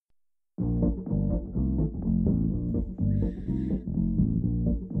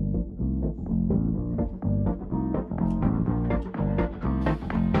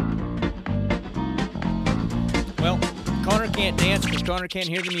can't dance because Connor can't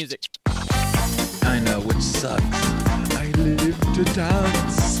hear the music. I know, which sucks. I live to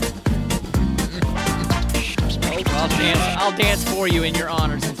dance. I'll dance for you in your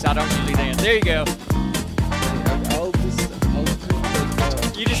honor since I don't usually dance. There you go. I'll do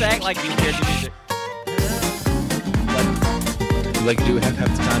like, You just act like you hear the music. like do half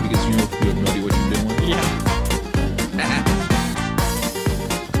the time because you have no idea what you're doing. Yeah.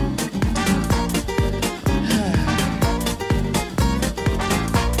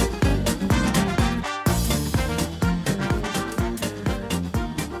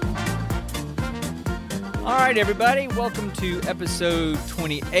 All right, everybody. Welcome to episode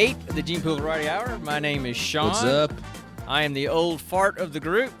 28 of the Gene Pool Variety Hour. My name is Sean. What's up? I am the old fart of the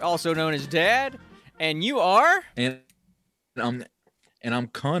group, also known as Dad. And you are? And I'm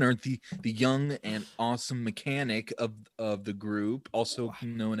Connor, the young and awesome mechanic of the group, also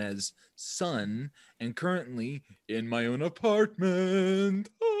known as Son, and currently in my own apartment.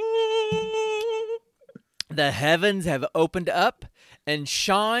 The heavens have opened up and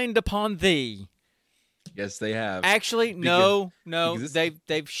shined upon thee. Yes, they have. Actually, no, because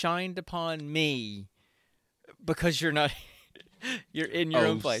they've shined upon me because you're not, you're in your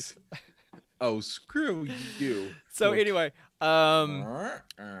own place. Oh, screw you. So anyway, okay,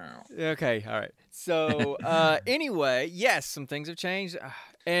 all right. So anyway, yes, some things have changed,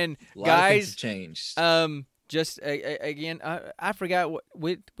 and A lot of things guys, have changed. just again, I forgot what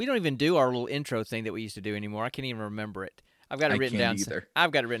we don't even do our little intro thing that we used to do anymore. I can't even remember it. I've got it written down. Either.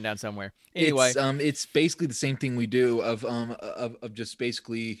 I've got it written down somewhere. Anyway, it's basically the same thing we do of just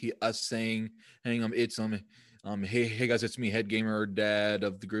basically us saying, hey guys, it's me, Head Gamer Dad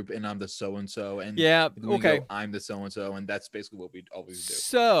of the group, and I'm the so and so, and yeah, okay, I'm the so and so, and that's basically what we always do.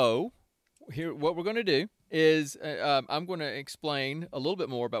 So here, what we're going to do is I'm going to explain a little bit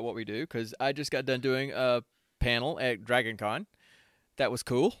more about what we do because I just got done doing a panel at DragonCon. That was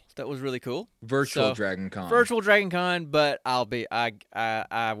cool. That was really cool. Virtual DragonCon, but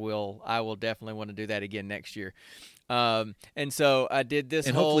I will definitely want to do that again next year. And so I did this,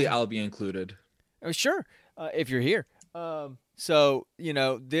 and hopefully I'll be included. Oh, sure, if you're here. So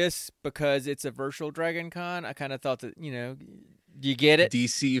this, because it's a virtual DragonCon, I kind of thought that you get it.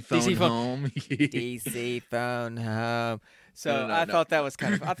 DC phone home. DC phone home. So I thought that was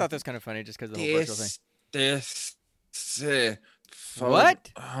kind of funny just because of the whole virtual thing. What?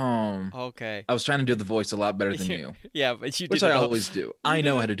 Okay. I was trying to do the voice a lot better than you. Yeah, but you did. Which I always do. I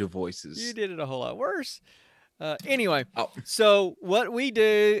know how to do voices. You did it a whole lot worse. Anyway, So what we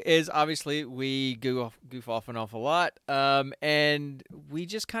do is obviously we goof off an awful lot, and we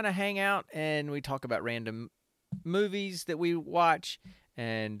just kind of hang out and we talk about random movies that we watch,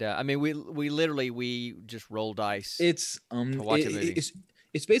 and we just roll dice. It's to watch a movie.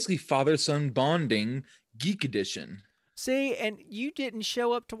 It's basically father-son bonding, Geek Edition. See, and you didn't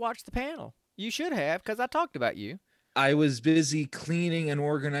show up to watch the panel. You should have, because I talked about you. I was busy cleaning and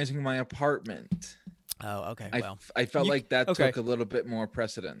organizing my apartment. Oh, okay. I felt like that took a little bit more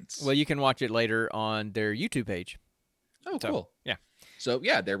precedence. Well, you can watch it later on their YouTube page. Oh, cool. Yeah. So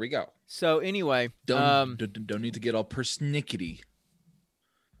yeah, there we go. So anyway, don't need to get all persnickety.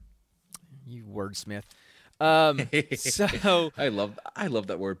 You wordsmith. So I love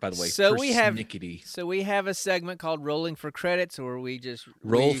that word, by the way. So persnickety. we have a segment called Rolling for Credits, or we just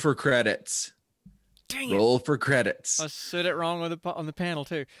roll for credits. Dang it. Roll for credits. I said it wrong on the panel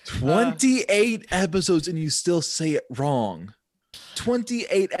too. 28 episodes and you still say it wrong.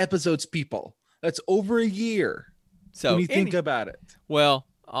 28 episodes, people. That's over a year. So when you think about it. Well,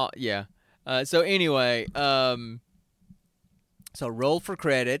 yeah. So anyway, so roll for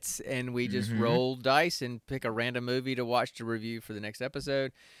credits, and we just roll dice and pick a random movie to watch to review for the next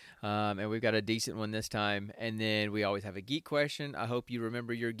episode. And we've got a decent one this time. And then we always have a geek question. I hope you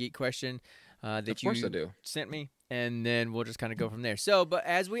remember your geek question that you sent me. And then we'll just kind of go from there. So, but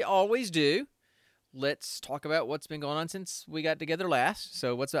as we always do, let's talk about what's been going on since we got together last.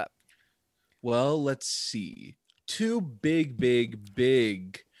 So what's up? Well, let's see. Two big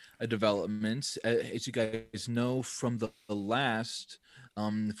developments, as you guys know from the last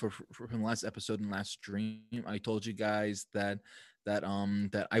from the last episode and last stream. I told you guys that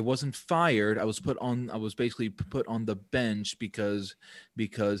I wasn't fired. I was basically put on the bench because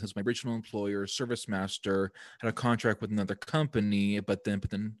as my original employer, Service Master, had a contract with another company, but then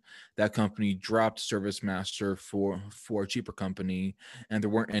that company dropped Service Master for a cheaper company, and there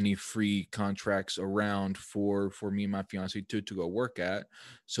weren't any free contracts around for me and my fiance to go work at.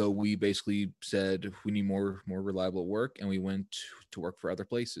 So we basically said we need more reliable work, and we went to work for other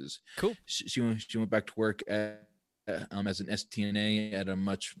places. Cool. She went back to work at as an STNA at a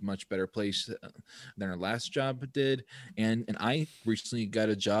much better place than our last job did, and I recently got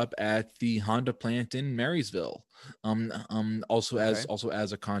a job at the Honda plant in Marysville, Okay. also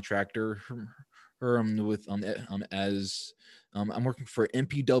as a contractor, with as I'm working for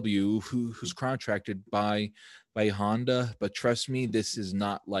MPW, who's contracted by Honda, but trust me, this is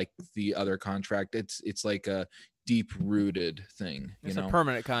not like the other contract. It's like a deep rooted thing, you It's a know.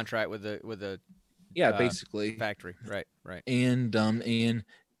 permanent contract with the Yeah, basically. factory. Right. Right. And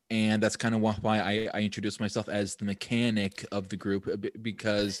that's kind of why I introduced myself as the mechanic of the group,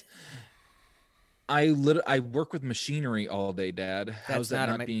 because I work with machinery all day, Dad. How's that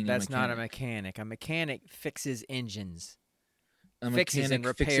not being a That's not a mechanic? mechanic. A mechanic fixes engines, A fixes and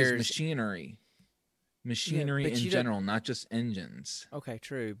mechanic fixes repairs. Yeah, machinery but in you don't. general, not just engines. Okay,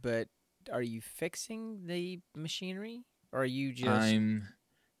 true. But are you fixing the machinery, or are you just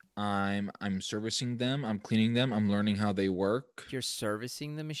I'm I'm servicing them, I'm cleaning them, I'm learning how they work. you're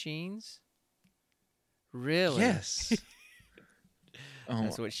servicing the machines? Really? Yes. Oh,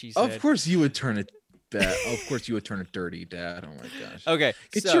 That's what she of said. course you would turn it bad. Of course you would turn it dirty, Dad. Oh my gosh. Okay,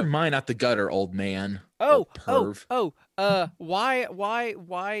 Get your mind out the gutter, old man. Old perv.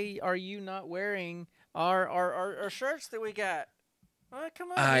 why are you not wearing our shirts that we got?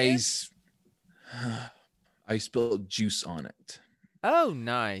 Come on, I man. I spilled juice on it. Oh,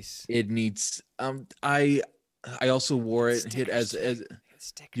 nice. It needs I also wore it hit Stickers as too.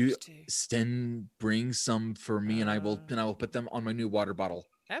 Stickers you too. Sten bring some for me, and I will put them on my new water bottle.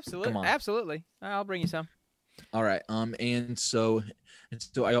 Come on. Absolutely. I'll bring you some. All right. I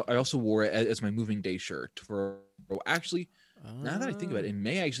also wore it as my moving day shirt for actually, now that I think about it, it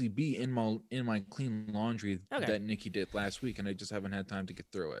may actually be in my clean laundry that Nikki did last week, and I just haven't had time to get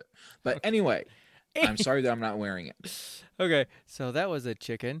through it. But anyway, I'm sorry that I'm not wearing it. Okay, so that was a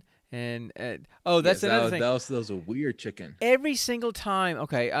chicken, and that's another thing. That was a weird chicken. Every single time,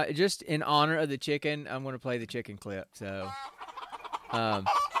 okay, just in honor of the chicken, I'm going to play the chicken clip. So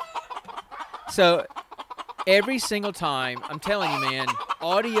every single time, I'm telling you, man,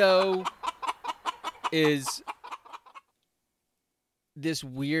 audio is this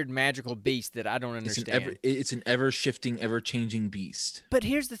weird magical beast that I don't understand. It's an ever-shifting, ever-changing beast. But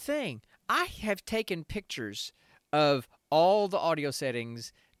here's the thing. I have taken pictures of all the audio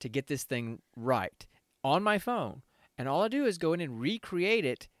settings to get this thing right on my phone. And all I do is go in and recreate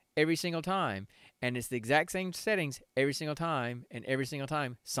it every single time. And it's the exact same settings every single time. And every single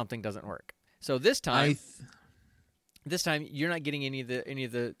time, something doesn't work. So this time, you're not getting any of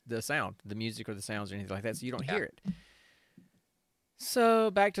the sound, the music or the sounds or anything like that. So you don't hear it. So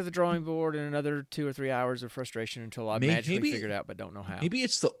back to the drawing board and another 2 or 3 hours of frustration until I magically figured out, but don't know how. Maybe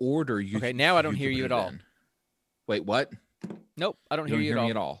it's the order you. Okay, now I don't hear you at all. Wait, what? Nope, I don't hear you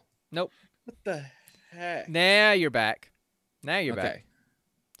at all. Nope. What the heck? Now you're back. Back.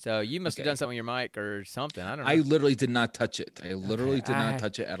 So you must have done something with your mic or something. I don't know. I literally did not touch it. I literally did not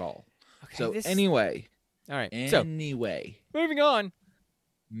touch it at all. Okay, so anyway. All right. Anyway. So, moving on.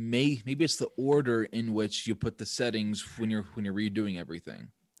 Maybe it's the order in which you put the settings when you're redoing everything.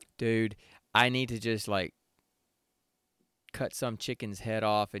 Dude, I need to just cut some chicken's head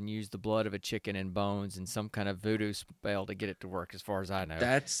off and use the blood of a chicken and bones and some kind of voodoo spell to get it to work, as far as I know.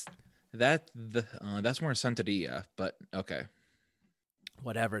 That's more Santeria, but okay.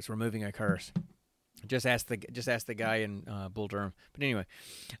 Whatever, it's removing a curse. Just ask the guy in Bull Durham. But anyway,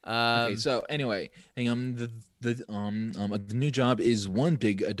 okay. So anyway, the new job is one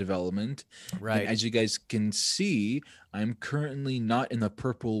big development. Right. And as you guys can see, I'm currently not in the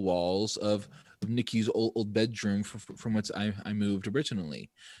purple walls of Nikki's old bedroom from which I moved originally.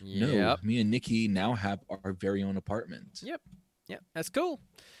 Yep. No, me and Nikki now have our very own apartment. Yep, that's cool.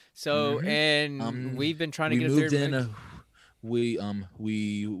 So and we've been trying to get moved in. We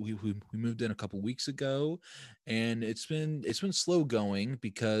moved in a couple weeks ago, and it's been slow going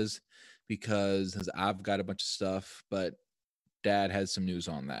because I've got a bunch of stuff, but Dad has some news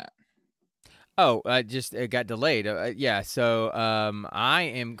on that. Oh, it got delayed. Yeah, so I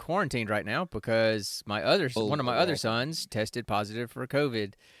am quarantined right now because one of my other sons tested positive for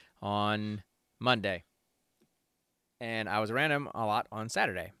COVID on Monday, and I was around him a lot on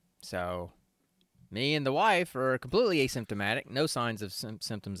Saturday. So me and the wife are completely asymptomatic, no signs of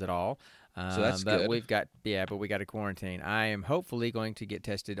symptoms at all. So that's good. We got to quarantine. I am hopefully going to get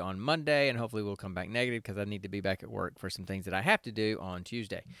tested on Monday, and hopefully we'll come back negative because I need to be back at work for some things that I have to do on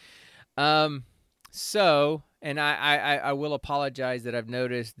Tuesday. So, and I will apologize that I've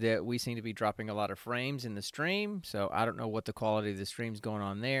noticed that we seem to be dropping a lot of frames in the stream. So I don't know what the quality of the stream's going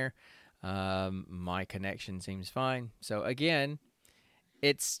on there. My connection seems fine. So again,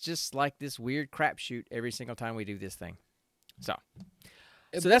 it's just like this weird crapshoot every single time we do this thing. So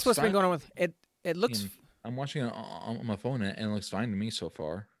It that's looks what's been fine. going on with it. It looks I'm watching it on my phone, and it looks fine to me so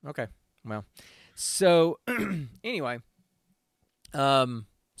far. okay. Well, so anyway, so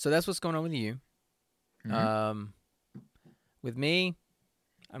that's what's going on with you. Mhm. With me,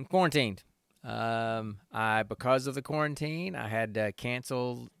 I'm quarantined. Because of the quarantine, I had to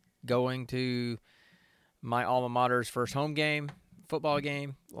cancel going to my alma mater's first home game, football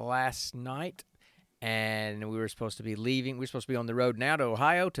game, last night. And we were supposed to be leaving. We were supposed to be on the road now to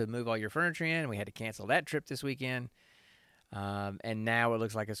Ohio to move all your furniture in. We had to cancel that trip this weekend. And now it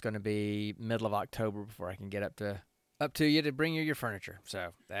looks like it's going to be middle of October before I can get up to you to bring you your furniture.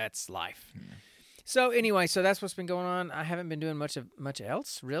 So that's life. Yeah. So anyway, so that's what's been going on. I haven't been doing much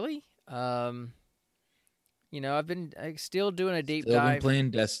else really. I've been still doing a deep Still been dive.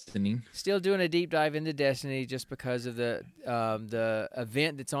 playing Destiny. Still doing a deep dive into Destiny just because of the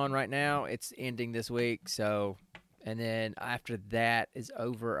event that's on right now. It's ending this week, so and then after that is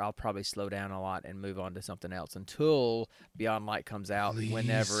over, I'll probably slow down a lot and move on to something else until Beyond Light comes out,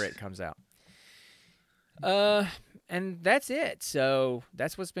 whenever it comes out. And that's it. So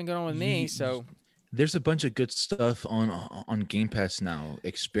that's what's been going on with me. So there's a bunch of good stuff on Game Pass now.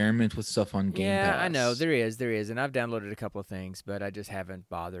 Experiment with stuff on Game Pass. Yeah, I know there is, and I've downloaded a couple of things, but I just haven't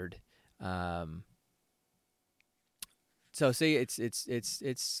bothered. So see, it's.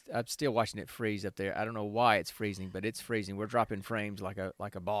 I'm still watching it freeze up there. I don't know why it's freezing, but it's freezing. We're dropping frames like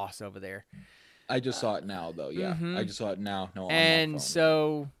a boss over there. I just saw it now, though. Yeah, I just saw it now. No, and on my phone.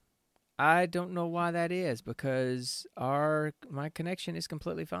 So I don't know why that is because my connection is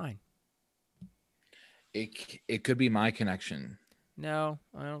completely fine. It could be my connection. No,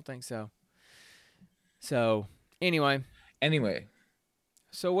 I don't think so. So anyway.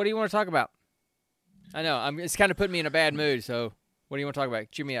 So what do you want to talk about? I know it's kind of putting me in a bad mood. So what do you want to talk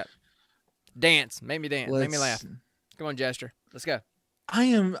about? Cheer me up. Dance. Make me dance. Make me laugh. Come on, Jester. Let's go. I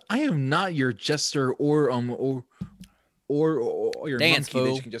am not your jester or your dance, monkey fool.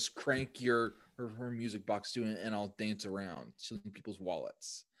 that you can just crank her music box to and I'll dance around stealing people's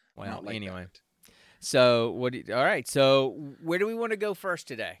wallets. Well, like anyway. That. So all right. So where do we want to go first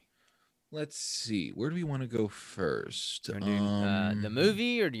today? Let's see. Where do we want to go first? Do the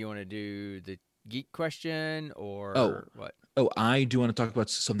movie, or do you want to do the geek question, or what? Oh, I do want to talk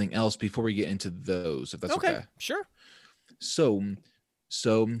about something else before we get into those, if that's okay. Sure. So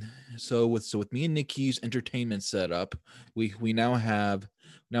with me and Nikki's entertainment setup, we now have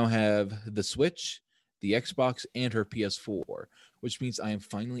the Switch, the Xbox, and her PS4, which means I am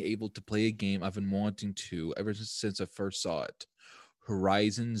finally able to play a game I've been wanting to ever since I first saw it,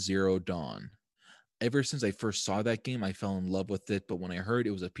 Horizon Zero Dawn. Ever since I first saw that game, I fell in love with it, but when I heard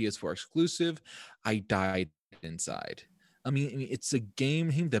it was a PS4 exclusive, I died inside. I mean it's a game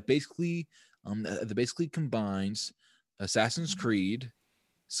that basically combines Assassin's Creed,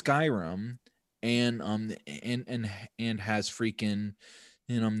 Skyrim, and has freaking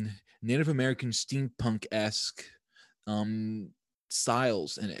Native American steampunk-esque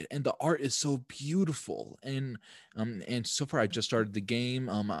styles in it, and the art is so beautiful. And so far I just started the game.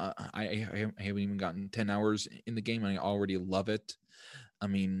 I haven't even gotten 10 hours in the game and I already love it. I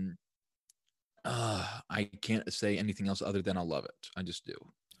mean, I can't say anything else other than I love it. I just do.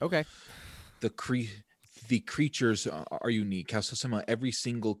 Okay. The creatures are unique. How somehow every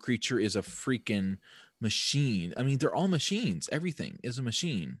single creature is a freaking machine. I mean, they're all machines. Everything is a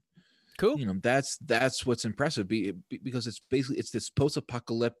machine. Cool. That's what's impressive because it's this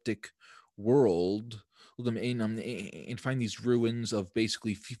post-apocalyptic world, and find these ruins of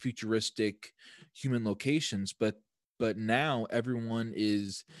basically futuristic human locations, but now everyone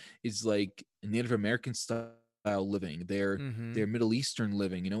is like Native American style living. They're Middle Eastern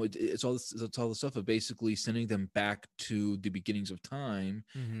living. It's all the stuff of basically sending them back to the beginnings of time,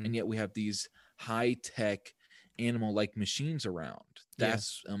 and yet we have these high-tech animal-like machines around.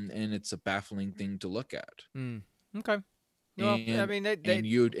 That's and it's a baffling thing to look at. Okay. Well, I mean, and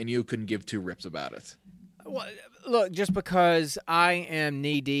you couldn't give two rips about it. Well, look, just because I am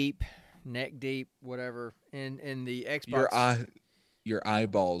knee deep, neck deep, whatever, in the Xbox. Your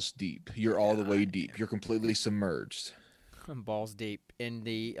eyeballs deep. You're all the way deep. You're completely submerged. I'm balls deep in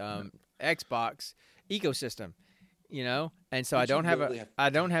the Xbox ecosystem, and so I don't have it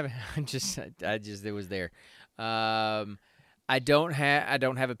was there. I don't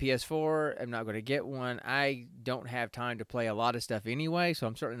have a PS4. I'm not going to get one. I don't have time to play a lot of stuff anyway, so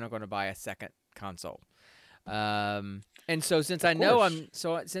I'm certainly not going to buy a second console. And so since I know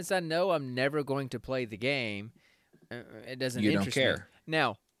I'm never going to play the game, it doesn't interest me. You don't care.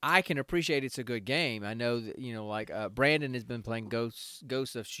 Now, I can appreciate it's a good game. I know that like Brandon has been playing Ghosts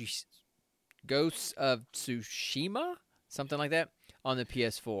of Tsushima, something like that, on the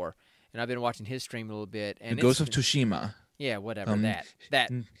PS4, and I've been watching his stream a little bit, The and Ghost of Tsushima. yeah, whatever Um,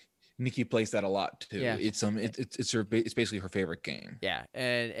 that Nikki plays that a lot too. yeah. It's basically her favorite game. Yeah,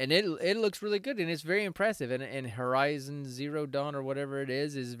 and it looks really good and it's very impressive, and Horizon Zero Dawn or whatever it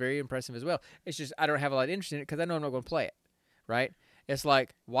is very impressive as well. It's just I don't have a lot of interest in it because I know I'm not going to play it, right? It's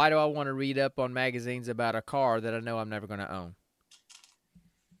like, why do I want to read up on magazines about a car that I know I'm never going to own?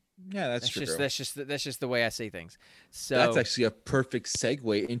 Yeah, that's true. That's just the way I see things. So that's actually a perfect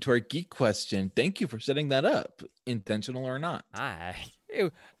segue into our geek question. Thank you for setting that up, intentional or not.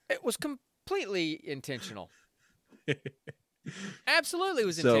 It was completely intentional. Absolutely, it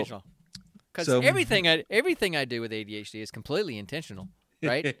was intentional. Because everything I do with ADHD is completely intentional,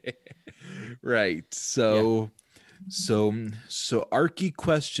 right? Right. So our geek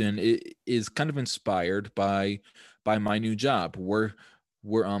question is kind of inspired by my new job. We're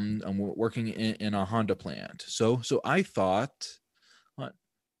working in a Honda plant. So I thought,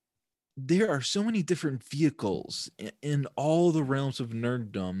 there are so many different vehicles in all the realms of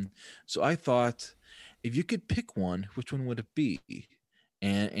nerddom. So I thought, if you could pick one, which one would it be?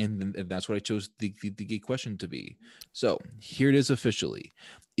 And that's what I chose the geek question to be. So here it is officially.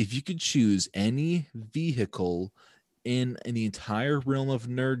 If you could choose any vehicle in the entire realm of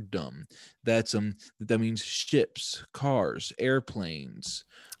nerddom, that means ships, cars, airplanes,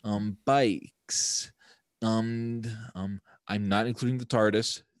 bikes. I'm not including the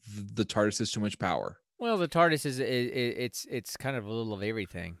TARDIS. The TARDIS has too much power. Well, the TARDIS it's kind of a little of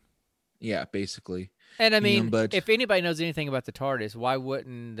everything. Yeah, basically. And I mean, if anybody knows anything about the TARDIS, why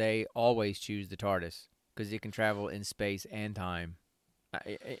wouldn't they always choose the TARDIS? Because it can travel in space and time.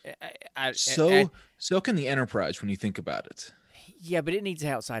 So can the Enterprise when you think about it. Yeah, but it needs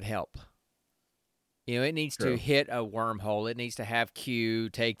outside help. It needs to hit a wormhole. It needs to have Q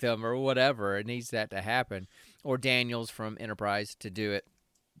take them or whatever. It needs that to happen. Or Daniels from Enterprise to do it.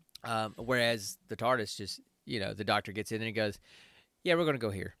 Whereas the TARDIS just, the doctor gets in and he goes, yeah, we're going to go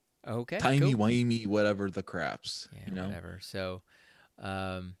here. Okay, timey-wimey, whatever the craps. Yeah, whatever. So,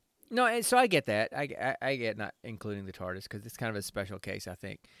 no, so I get that. I get not including the TARDIS because it's kind of a special case, I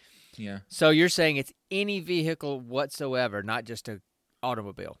think. Yeah. So you're saying it's any vehicle whatsoever, not just an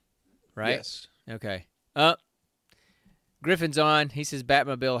automobile, right? Yes. Okay. Griffin's on. He says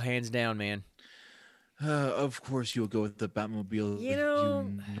Batmobile, hands down, man. Of course you'll go with the Batmobile, you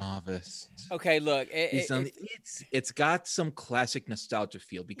novice. Okay, look, it's got some classic nostalgia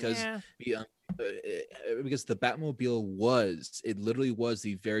feel because the Batmobile was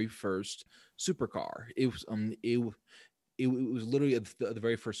the very first supercar. It was literally the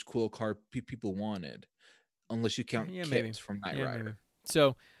very first cool car people wanted, unless you count Kit from Knight Rider. Maybe.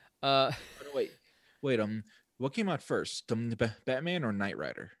 So, wait, what came out first, Batman or Knight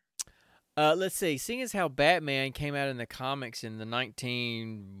Rider? Let's see. Seeing as how Batman came out in the comics in the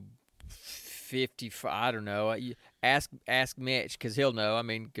 1955, I don't know. Ask Mitch because he'll know. I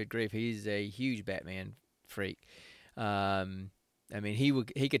mean, good grief, he's a huge Batman freak. I mean,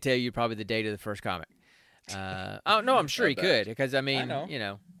 he could tell you probably the date of the first comic. Oh no, I'm sure he could because I mean,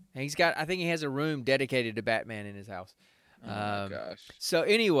 he's got. I think he has a room dedicated to Batman in his house. Oh my gosh. So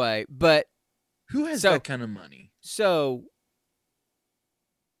anyway, but who has that kind of money? So.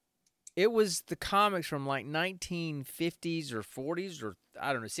 It was the comics from like 1950s or 40s or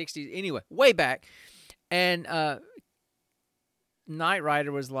I don't know 60s. Anyway, way back, and Knight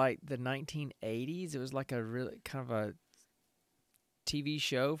Rider was like the 1980s. It was like a really kind of a TV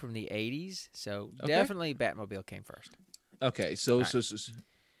show from the 80s. So definitely Batmobile came first. Okay, so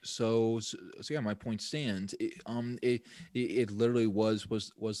yeah, my point stands. It literally was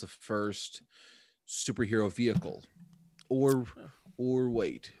the first superhero vehicle, or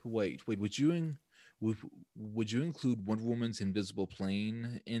wait. Would you include Wonder Woman's Invisible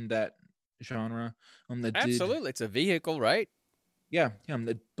Plane in that genre? Absolutely, it's a vehicle, right? Yeah.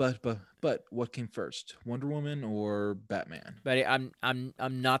 But what came first, Wonder Woman or Batman? But I'm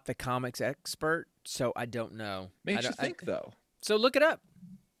not the comics expert, so I don't know. Makes you think though. So look it up.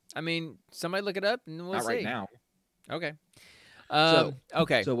 I mean, somebody look it up, and we'll see. Not right now. Okay.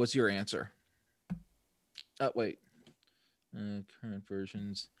 Okay. So what's your answer? Wait. Current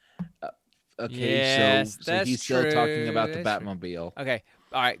versions. Okay, yes, so he's still talking about the Batmobile. True. Okay,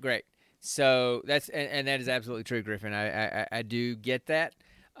 all right, great. So that's and that is absolutely true, Griffin. I do get that,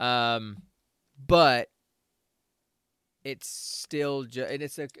 but it's still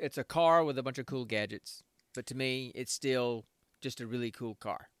it's a car with a bunch of cool gadgets. But to me, it's still just a really cool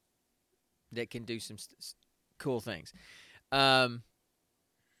car that can do some cool things.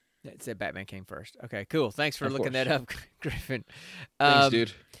 It said Batman came first. Okay, cool. Thanks for Of looking that course. up, Griffin. Thanks, Um,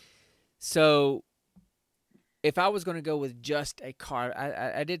 dude. so if I was going to go with just a car,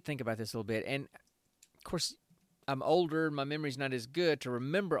 I did think about this a little bit, and of course, I'm older. My memory's not as good to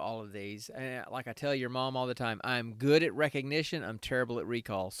remember all of these. And like I tell your mom all the time, I'm good at recognition. I'm terrible at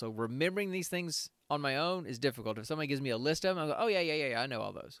recall. So remembering these things on my own is difficult. If somebody gives me a list of them, I go, oh yeah, I know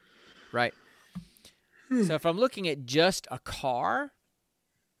all those, right? So if I'm looking at just a car,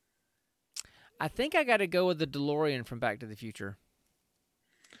 I think I got to go with the DeLorean from Back to the Future.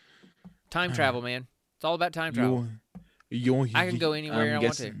 Time travel, man. It's all about time travel. You, you, I can you, go anywhere I'm I want to.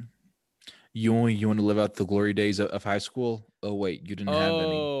 guessing you want to live out the glory days of high school. Oh wait, you didn't have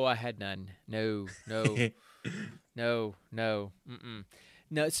any. Oh, I had none. No. Mm-mm.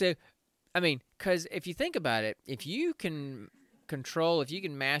 No, so I mean, because if you think about it, if you can if you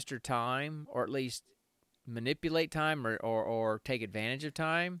can master time, or at least manipulate time, or take advantage of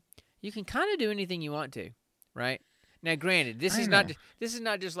time, you can kind of do anything you want to, right? Now, granted, I know. this is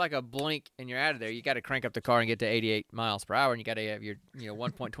not just like a blink and you're out of there. You got to crank up the car and get to 88 miles per hour, and you got to have your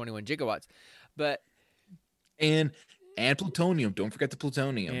 1.21 gigawatts. But And plutonium. Don't forget the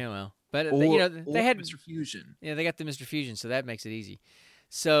plutonium. yeah, well, but Or they had Mr. Fusion. they got the Mr. Fusion, so that makes it easy.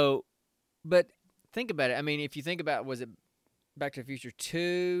 So, but think about it. I mean, if you think about, was it Back to the Future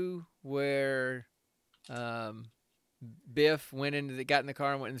 2 where um, Biff got in the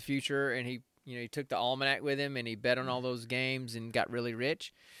car and went in the future, and he took the almanac with him and he bet on all those games and got really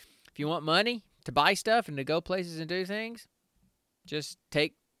rich. If you want money to buy stuff and to go places and do things, just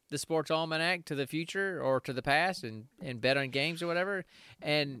take the sports almanac to the future or to the past and bet on games or whatever,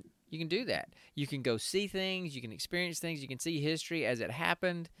 and you can do that. You can go see things, you can experience things, you can see history as it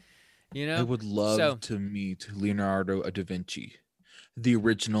happened, I would love So, to meet Leonardo da Vinci, the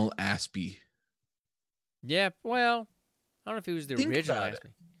original Aspie. yeah, well, I don't know if he was the Think original about it.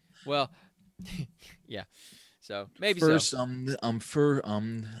 Aspie. Well, yeah. So, maybe so. First, for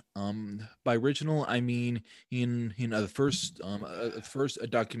by original I mean the first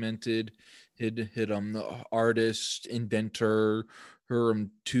documented artist, inventor, her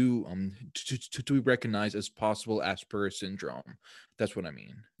to be recognized as possible Asperger's syndrome. That's what I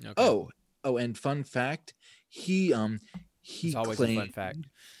mean. Okay. Oh, and fun fact, he It's he always a fun fact. claimed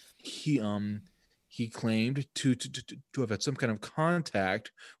he um he claimed to have had some kind of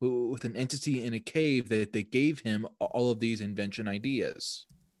contact with an entity in a cave that they gave him all of these invention ideas.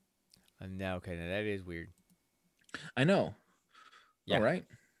 Now, okay, now that is weird. I know. All Yeah, right.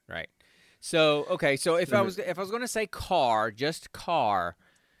 right. So, okay, so So, if I was going to say car, just car,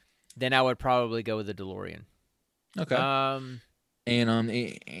 then I would probably go with the DeLorean. okay. Um, And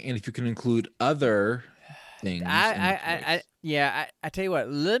if you can include other things in the choice. yeah, I tell you what,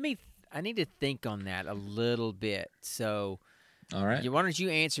 I need to think on that a little bit. So, All right. why don't you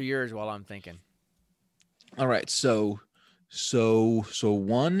answer yours while I'm thinking? All right. So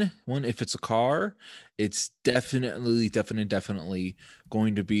one if it's a car, it's definitely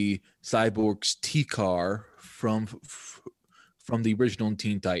going to be Cyborg's T car from the original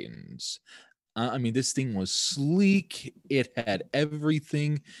Teen Titans. I mean, this thing was sleek. It had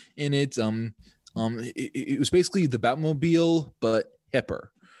everything in it. It was basically the Batmobile, but hipper.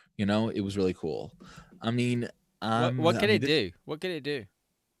 It was really cool. I mean, What I can mean, it do? What can it do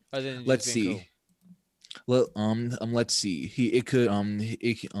other than just let's being see. cool? Well, let's see. It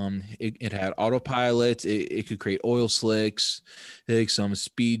had autopilot. It could create oil slicks, some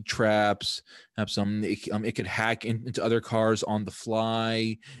speed traps. Have some. It could hack into other cars on the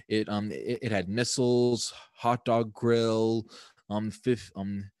fly. It had missiles, hot dog grill, fifth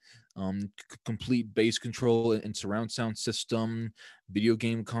complete bass control and surround sound system, video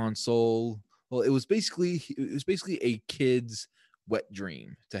game console. Well, it was basically a kid's wet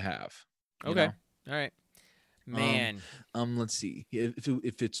dream to have. You Okay, know. all right, Um, man. let's see.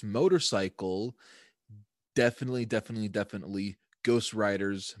 If it's motorcycle, definitely Ghost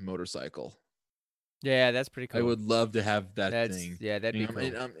Rider's motorcycle. Yeah, that's pretty I cool. would love to have that That's thing. yeah, that'd be And,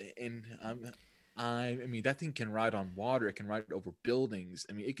 cool. I mean that thing can ride on water. It can ride over buildings.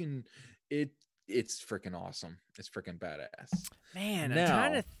 I mean, it can. It's freaking awesome. It's freaking badass. Man, I'm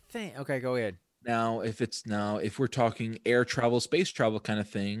trying Now, to think. Okay, go ahead. if we're talking air travel, space travel kind of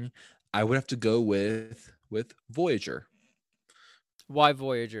thing, I would have to go with Voyager. Why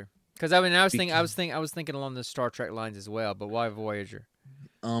Voyager? Because I mean, Because I was thinking along the Star Trek lines as well. But why Voyager?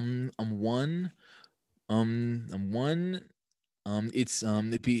 I'm one I'm one it's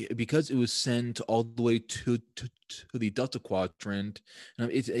because it was sent all the way to the Delta Quadrant.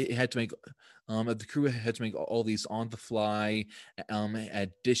 It had to make the crew had to make all these on the fly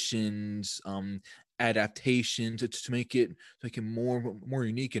additions, adaptation to make it more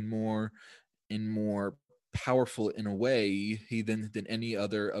unique and more powerful in a way than any of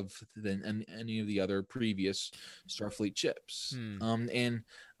the other previous Starfleet ships. And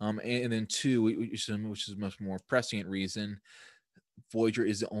then two, which is a much more prescient reason, Voyager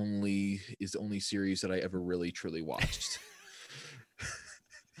is the only series that I ever really truly watched.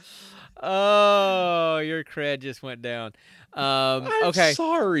 Oh, your cred just went down. I'm Okay.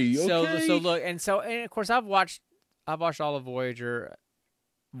 sorry. So Okay. look, and of course I've watched all of Voyager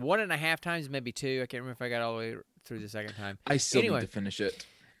 1.5 times, maybe two. I can't remember if I got all the way through the second time. I still need Anyway, to finish it.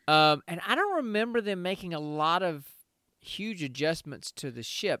 and I don't remember them making a lot of huge adjustments to the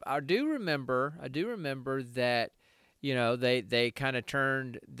ship. I do remember that, they kind of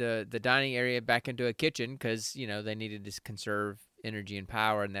turned the dining area back into a kitchen because, they needed to conserve energy and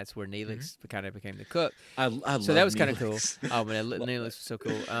power, and that's where Neelix kind of became the cook. I So that was kind of cool. Neelix. Oh man, Neelix was so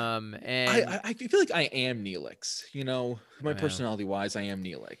cool. And I feel like I am Neelix. My Wow. personality wise, I am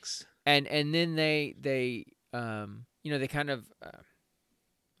Neelix. and then they they kind of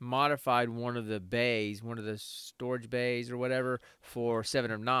modified one of the storage bays or whatever for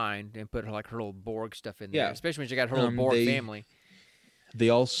Seven of Nine and put like her little Borg stuff in there. Yeah. Especially when she got her little Borg family. They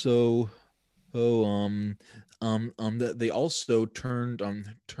also they also turned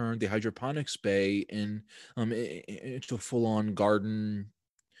the hydroponics bay into a full on garden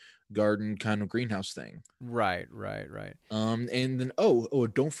kind of greenhouse thing. Right. And then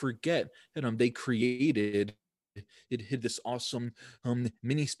don't forget that they created it hid this awesome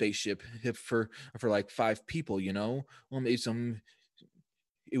mini spaceship for like 5 people. It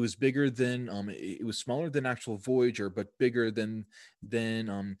was bigger than it was smaller than actual Voyager, but bigger than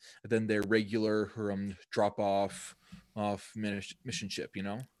their regular drop off mission ship.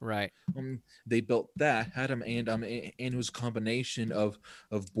 Right. They built that, had them, and it was a combination of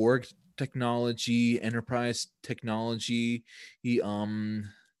Borg technology, Enterprise technology.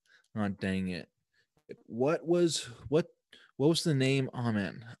 Oh dang it! What was the name? Oh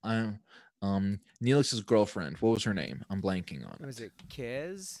man, Neelix's girlfriend. What was her name? I'm blanking on it. Was it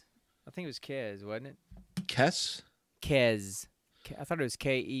Kez? I think it was Kez, wasn't it? Kez? Kez. I thought it was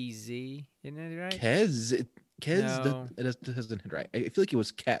Kez. Isn't it right? Kez? No. It doesn't hit right. I feel like it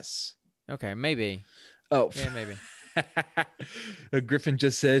was Kess. Okay, maybe. Oh. Yeah, maybe. Griffin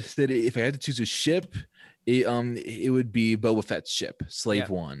just said that if I had to choose a ship, it would be Boba Fett's ship, Slave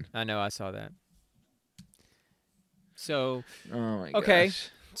One. I know, I saw that. So, oh my okay. Gosh.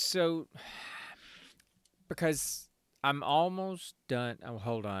 So, because I'm almost done. Oh,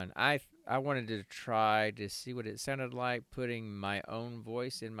 hold on. I wanted to try to see what it sounded like putting my own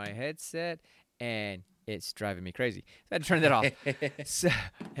voice in my headset, and it's driving me crazy. So I had to turn that off. So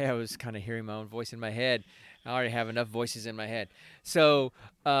I was kind of hearing my own voice in my head. I already have enough voices in my head. So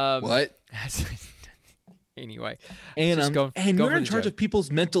what? Anyway, and you're in charge of people's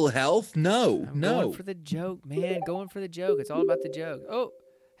mental health? No, I'm going for the joke, man. Going for the joke. It's all about the joke. Oh,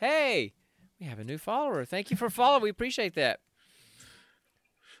 hey, we have a new follower. Thank you for following. We appreciate that.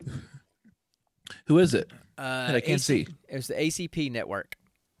 Who is it? I can't see. It was the ACP network.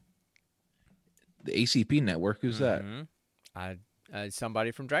 The ACP network? Who's that?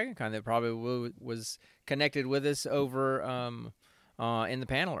 Somebody from DragonCon that probably was connected with us over in the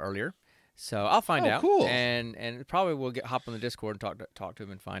panel earlier. So I'll find out. Cool. And probably we'll hop on the Discord and talk to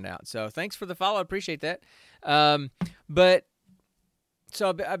him and find out. So thanks for the follow. I appreciate that. But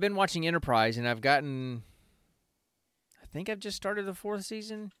so I've been watching Enterprise, and I think I've just started the 4th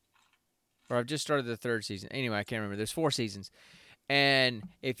season, or I've just started the 3rd season. Anyway, I can't remember. There's 4 seasons. And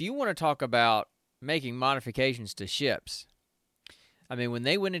if you want to talk about making modifications to ships, I mean, when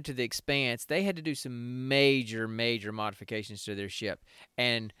they went into the Expanse, they had to do some major modifications to their ship.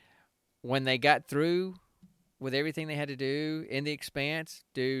 And when they got through with everything they had to do in the Expanse,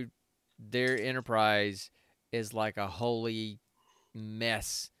 dude, their Enterprise is like a holy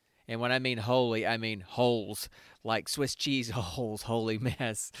mess. And when I mean holy, I mean holes, like Swiss cheese holes, holy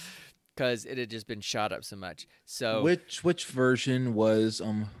mess, because it had just been shot up so much. So which version was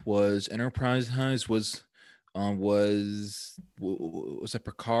Enterprise? Was that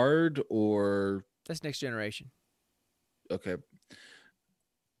Picard or that's Next Generation? Okay.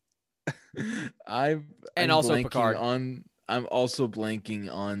 I'm also Picard. I'm also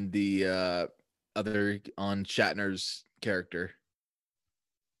blanking on the on Shatner's character.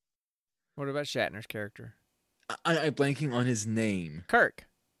 What about Shatner's character? I'm blanking on his name. Kirk.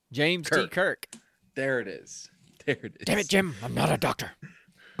 James T. Kirk. There it is. Damn it, Jim! I'm not a doctor.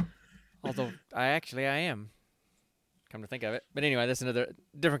 Although I am. Come to think of it, but anyway, that's another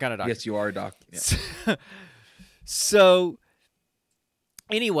different kind of doctor. Yes, you are a doctor. Yeah. So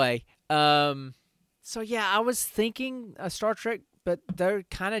anyway, So yeah, I was thinking a Star Trek, but they're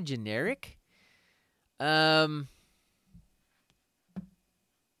kind of generic.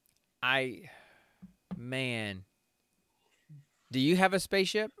 I man, do you have a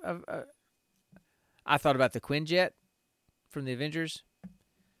spaceship? I thought about the Quinjet from the Avengers.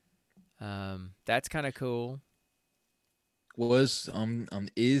 That's kind of cool. Is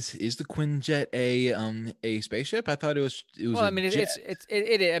the Quinjet a spaceship? I thought it was Well, I a mean, jet.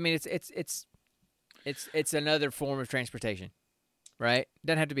 I mean, it's another form of transportation, right?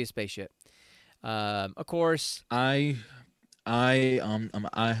 Doesn't have to be a spaceship. Of course. I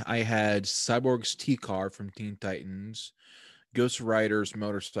had Cyborg's T car from Teen Titans, Ghost Rider's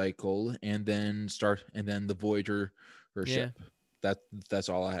motorcycle, and then the Voyager her Yeah. ship. That's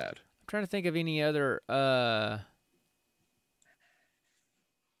all I had. I'm trying to think of any other.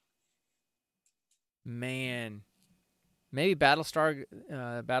 Man, maybe Battlestar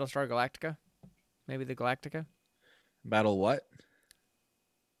Galactica. Maybe the Galactica. Battle what?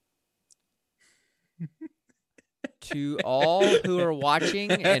 To all who are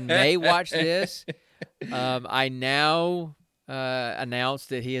watching and may watch this, I now announce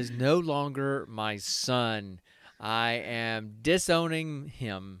that he is no longer my son. I am disowning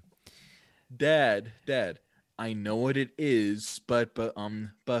him. Dad. I know what it is, but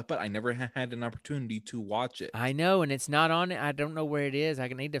I never had an opportunity to watch it. I know, and it's not on. I don't know where it is. I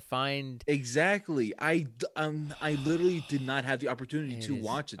need to find. Exactly. I literally did not have the opportunity to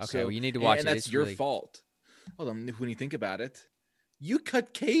watch it. Okay, So, well, you need to watch it. and that's It's your really... fault. Hold on, when you think about it, you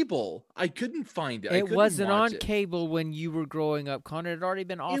cut cable. I couldn't find it. It wasn't on cable when you were growing up, Connor. It had already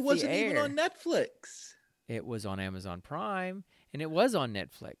been off the air. It wasn't even on Netflix. It was on Amazon Prime, and it was on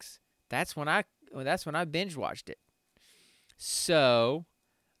Netflix. That's when I binge watched it. So,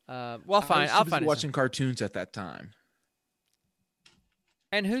 well, fine. I'll find it. Watching cartoons at that time.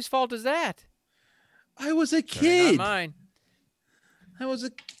 And whose fault is that? I was a kid. Not mine. I was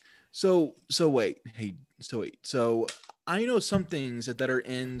a. So wait. Hey. So I know some things that are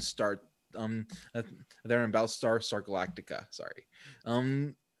in they're in Battlestar Galactica. Sorry.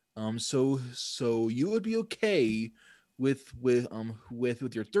 So you would be okay with your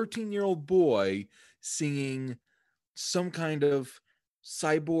 13-year-old boy singing some kind of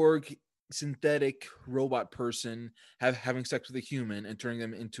cyborg synthetic robot person having sex with a human and turning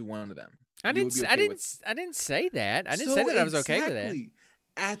them into one of them. I didn't say that. I didn't say that I was okay with that.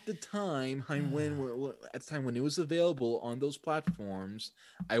 At the time, when it was available on those platforms,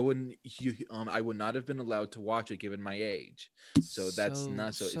 I would not have been allowed to watch it given my age. So it's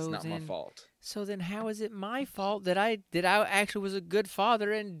not my fault. So then, how is it my fault that I actually was a good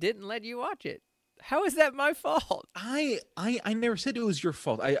father and didn't let you watch it? How is that my fault? I never said it was your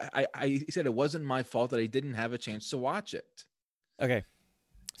fault. I said it wasn't my fault that I didn't have a chance to watch it. Okay,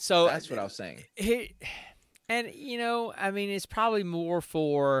 so that's what I was saying. And I mean, it's probably more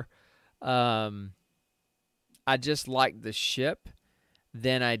for, I just liked the ship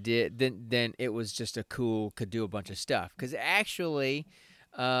than I did. Then it was just could do a bunch of stuff. Because actually,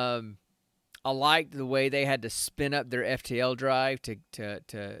 I liked the way they had to spin up their FTL drive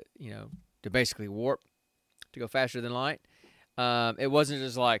to basically warp, to go faster than light. It wasn't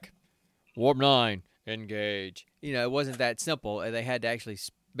just like warp 9, engage. It wasn't that simple. They had to actually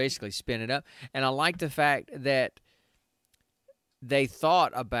basically spin it up. And I like the fact that they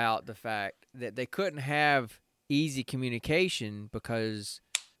thought about the fact that they couldn't have easy communication because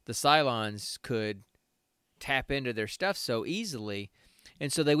the Cylons could tap into their stuff so easily.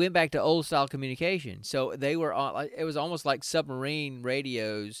 And so they went back to old style communication. So they were on, it was almost like submarine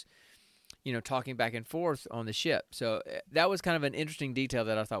radios, talking back and forth on the ship. So that was kind of an interesting detail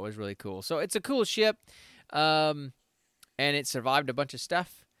that I thought was really cool. So it's a cool ship. And it survived a bunch of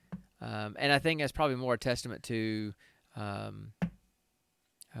stuff. And I think that's probably more a testament to,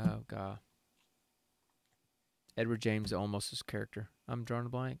 Edward James Olmos's character. I'm drawing a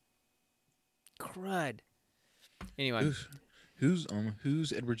blank. Crud. Anyway. Who's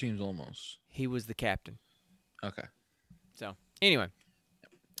Edward James Olmos? He was the captain. Okay. So, anyway.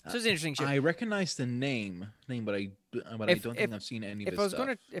 So it's an interesting ship. I recognize the name, but I don't think I've seen any of his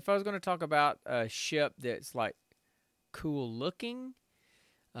stuff. If I was going to talk about a ship that's like cool looking,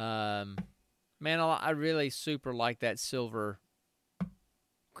 man, I really super like that silver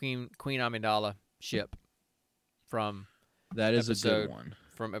Queen Amidala ship from that is a good one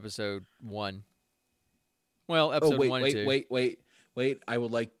from episode 1. Well, episode 1 and 2. Wait! I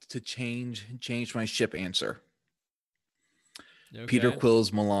would like to change my ship answer. Okay. Peter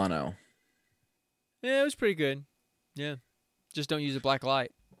Quill's Milano. Yeah, it was pretty good. Yeah, just don't use a black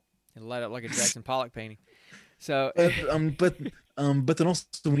light. It'll light up like a Jackson Pollock painting. So, but But then also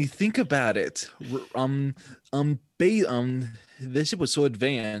when you think about it, this ship was so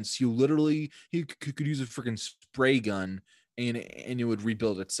advanced, you could use a freaking spray gun and it would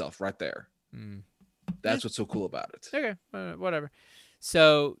rebuild itself right there. Mm. That's what's so cool about it. Okay, whatever.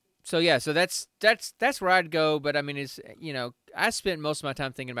 So yeah, so that's where I'd go. But I mean, I spent most of my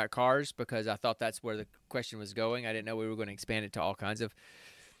time thinking about cars because I thought that's where the question was going. I didn't know we were going to expand it to all kinds of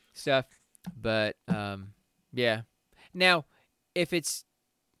stuff. But yeah. Now, if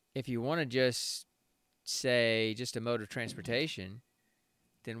you want to just say just a mode of transportation,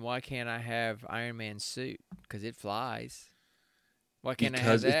 then why can't I have Iron Man's suit? Because it flies. Why can't I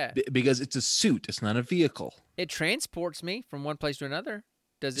have that? Because it's a suit. It's not a vehicle. It transports me from one place to another.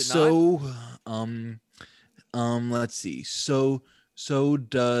 Does it not? So, let's see. So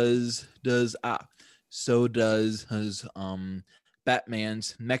does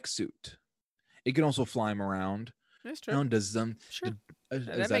Batman's mech suit. It can also fly him around. That's true. Now, does Sure.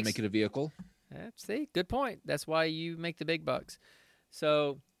 does that make it a vehicle? See, good point. That's why you make the big bucks.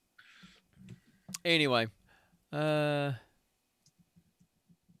 So, anyway, the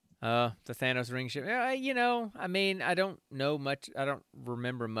Thanos ring ship. I mean, I don't know much. I don't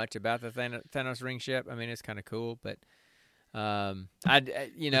remember much about the Thanos ring ship. I mean, it's kind of cool, but Thanos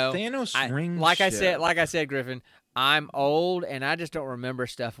ring ship. Like I said, Griffin, I'm old and I just don't remember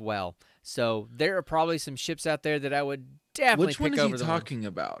stuff well. So there are probably some ships out there that I would definitely pick over. Which one is he talking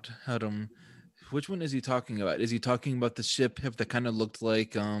about? Which one is he talking about? Is he talking about the ship that kind of looked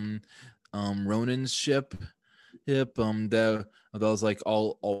like Ronan's ship? That was like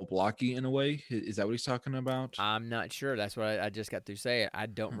all blocky in a way. Is that what he's talking about? I'm not sure. That's what I just got through saying. I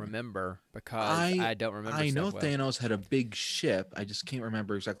don't remember because I don't remember. I know well. Thanos had a big ship. I just can't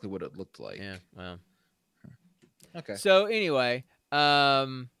remember exactly what it looked like. Yeah. Well. Okay. So anyway,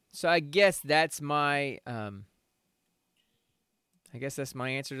 so I guess that's my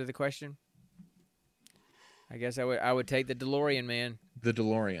answer to the question. I guess I would take the DeLorean, man. The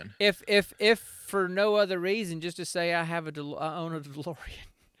DeLorean. If for no other reason, just to say I own a DeLorean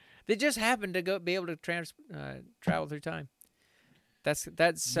that just happened to be able to travel through time. That's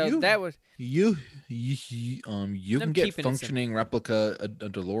so you, that was you can get functioning replica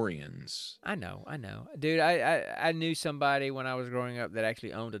DeLoreans. I know, dude. I knew somebody when I was growing up that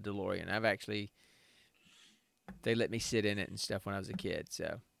actually owned a DeLorean. They let me sit in it and stuff when I was a kid.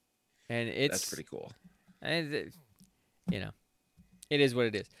 So, and that's pretty cool. And it is what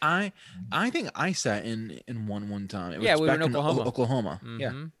it is. I think I sat in one time. We were in Oklahoma. Oklahoma. Mm-hmm.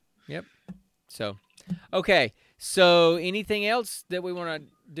 Yeah. Yep. So, okay. So, anything else that we want to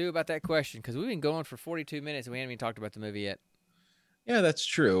do about that question? Because we've been going for 42 minutes and we haven't even talked about the movie yet. Yeah, that's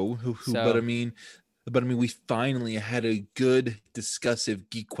true. But I mean, we finally had a good discussive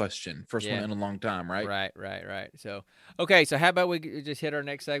geek question. First one in a long time, right? Right. So, okay. So, how about we just hit our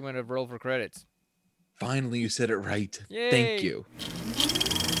next segment of Roll for Credits? Finally, you said it right. Yay. Thank you.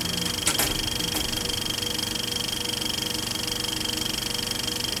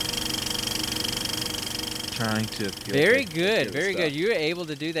 Trying to feel very good. You were able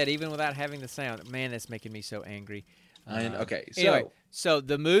to do that even without having the sound. Man, that's making me so angry. Okay, so anyway, so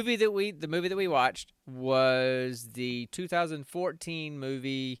the movie that we watched was the 2014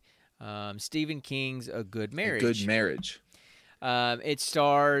 movie Stephen King's A Good Marriage. A Good Marriage. It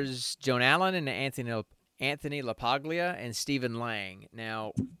stars Joan Allen and Anthony LaPaglia and Stephen Lang.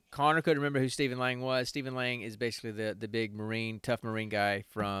 Now, Connor couldn't remember who Stephen Lang was. Stephen Lang is basically the big tough Marine guy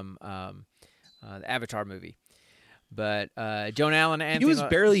from the Avatar movie. But Joan Allen and Anthony... He was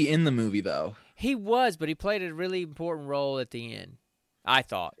barely in the movie, though. He was, but he played a really important role at the end, I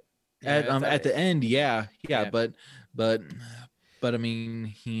thought. At the end, yeah. But I mean,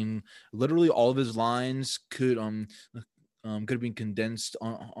 he literally all of his lines could have been condensed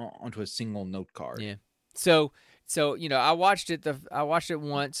onto a single note card. Yeah. So I watched it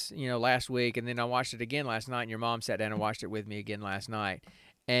once, last week, and then I watched it again last night, and your mom sat down and watched it with me again last night.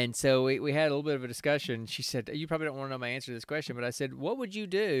 And so we had a little bit of a discussion. She said, you probably don't want to know my answer to this question, but I said, what would you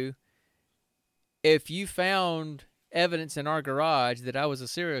do if you found evidence in our garage that I was a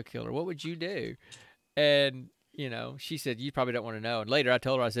serial killer? What would you do? And, she said, you probably don't want to know. And later I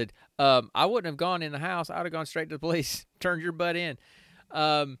told her, I said, I wouldn't have gone in the house. I would have gone straight to the police, turned your butt in.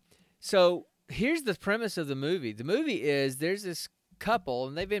 So here's the premise of the movie. The movie is there's this couple,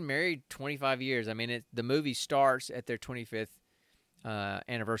 and they've been married 25 years. I mean, the movie starts at their 25th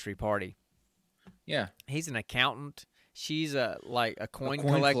anniversary party. Yeah. He's an accountant. She's a coin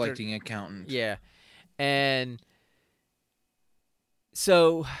collecting accountant. Yeah. And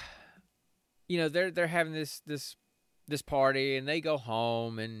so, they're having this party, and they go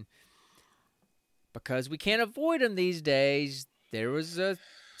home, and because we can't avoid them these days, There was a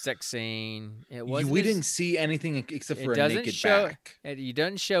sex scene. It wasn't. We didn't see anything except for It a doesn't naked show. back. It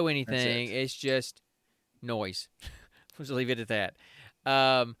doesn't show anything. it. It's just noise. Let's leave it at that.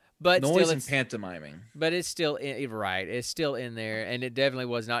 But Noise still, and pantomiming. But it's still right. It's still in there, and it definitely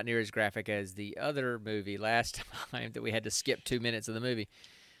was not near as graphic as the other movie last time that we had to skip 2 minutes of the movie.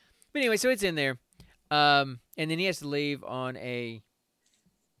 But anyway, so it's in there, and then he has to leave on a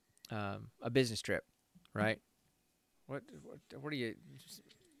business trip, right? What are you?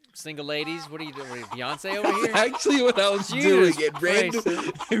 Single ladies? What are you doing? Beyonce over here? Actually, what I was doing, it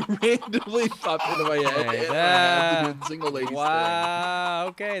randomly popped into my head. Doing single ladies. Wow.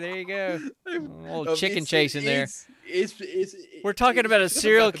 Okay, there you go. A little chicken chase in there. We're talking about a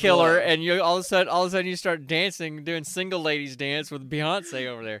serial killer, and you all of a sudden you start dancing, doing single ladies dance with Beyonce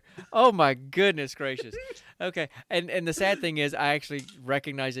over there. Oh my goodness gracious. Okay, and the sad thing is, I actually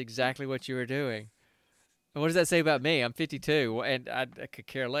recognize exactly what you were doing. What does that say about me? I'm 52, and I could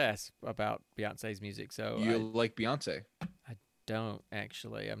care less about Beyonce's music. So you like Beyonce? I don't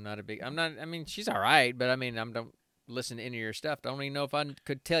actually. I'm not. I mean, she's all right, but I mean, I don't listen to any of your stuff. I don't even know if I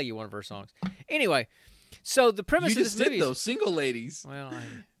could tell you one of her songs. Anyway, so the premise of this movie. You just did those single ladies. Well,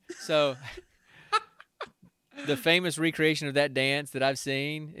 so the famous recreation of that dance that I've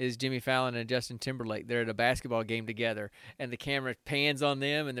seen is Jimmy Fallon and Justin Timberlake. They're at a basketball game together, and the camera pans on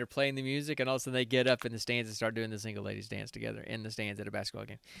them, and they're playing the music, and all of a sudden they get up in the stands and start doing the single ladies dance together in the stands at a basketball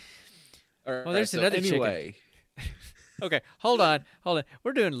game. Well, there's another chicken. Okay, hold on.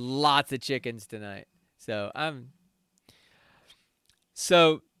 We're doing lots of chickens tonight. So all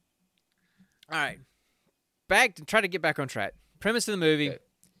right. Try to get back on track. Premise of the movie. Okay.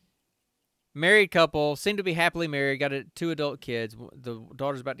 Married couple, seem to be happily married, got 2 adult kids. The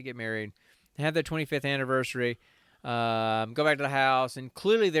daughter's about to get married. They have their 25th anniversary. Go back to the house, and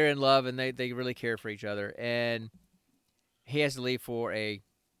clearly they're in love, and they really care for each other. And he has to leave for a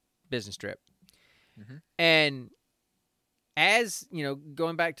business trip. Mm-hmm. And as,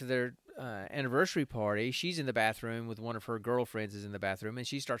 going back to their anniversary party, she's in the bathroom with one of her girlfriends is in the bathroom, and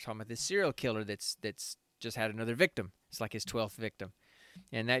she starts talking about this serial killer that's just had another victim. It's like his 12th victim.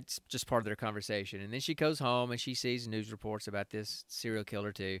 And that's just part of their conversation. And then she goes home and she sees news reports about this serial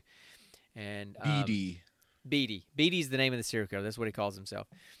killer too. And Beatty. Beatty's the name of the serial killer. That's what he calls himself.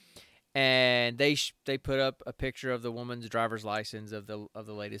 And they put up a picture of the woman's driver's license of the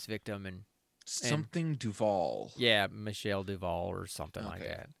latest victim and Duval. Yeah, Michelle Duval or something like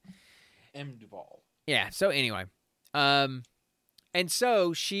that. M. Duval. Yeah. So anyway, and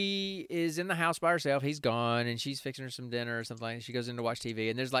so she is in the house by herself. He's gone, and she's fixing her some dinner or something. She goes in to watch TV,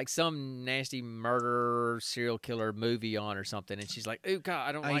 and there's like some nasty murder serial killer movie on or something. And she's like, "Oh God,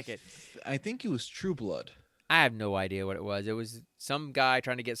 I don't like it." I think it was True Blood. I have no idea what it was. It was some guy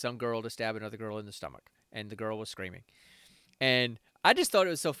trying to get some girl to stab another girl in the stomach, and the girl was screaming. And I just thought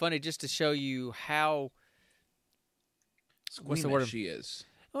it was so funny just to show you how squeamish she is.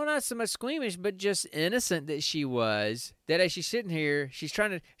 Well, not so much squeamish, but just innocent that she was. That as she's sitting here, she's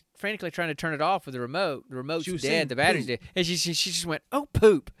frantically trying to turn it off with the remote. The remote's dead. The battery's dead. And she just went, "Oh,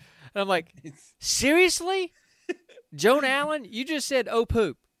 poop." And I'm like, seriously? Joan Allen, you just said, "Oh,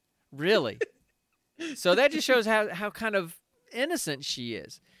 poop." Really? So that just shows how kind of innocent she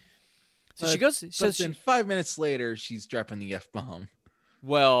is. So she goes. But then 5 minutes later, she's dropping the F-bomb.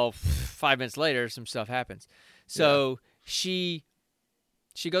 Well, 5 minutes later, some stuff happens. So she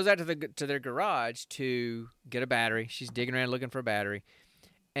goes out to their garage to get a battery. She's digging around looking for a battery.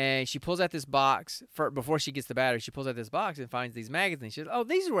 And she pulls out this box. Before she gets the battery, she pulls out this box and finds these magazines. She says, "Oh,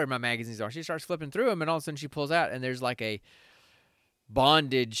 these are where my magazines are." She starts flipping through them, and all of a sudden she pulls out, and there's like a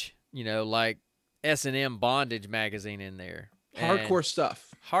bondage, like S&M bondage magazine in there. Hardcore stuff.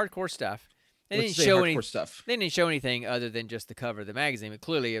 They didn't show any stuff. They didn't show anything other than just the cover of the magazine, but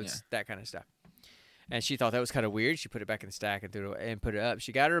clearly it was that kind of stuff. And she thought that was kind of weird. She put it back in the stack and put it up.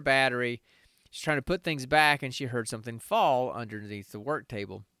 She got her battery. She's trying to put things back, and she heard something fall underneath the work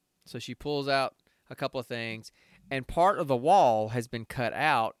table. So she pulls out a couple of things, and part of the wall has been cut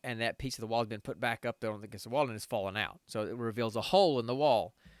out, and that piece of the wall has been put back up there against the wall, and it's fallen out. So it reveals a hole in the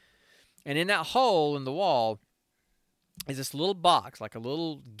wall. And in that hole in the wall is this little box, like a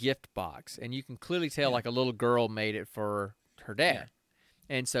little gift box, and you can clearly tell like a little girl made it for her dad. Yeah.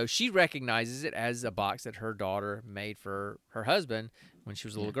 And so she recognizes it as a box that her daughter made for her husband when she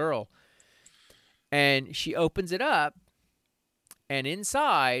was a little girl. And she opens it up, and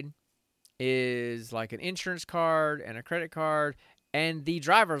inside is like an insurance card and a credit card and the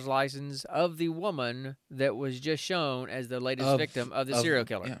driver's license of the woman that was just shown as the latest victim of the serial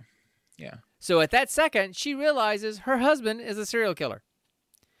killer. Yeah. So at that second, she realizes her husband is a serial killer.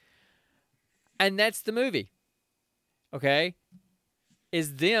 And that's the movie. Okay?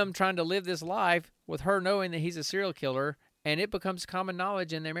 is them trying to live this life with her knowing that he's a serial killer, and it becomes common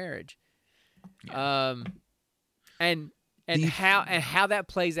knowledge in their marriage. Yeah. And how that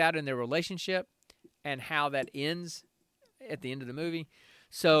plays out in their relationship, and how that ends at the end of the movie.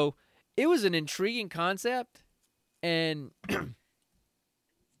 So it was an intriguing concept, and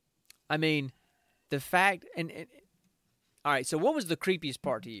I mean, the fact and all right. So what was the creepiest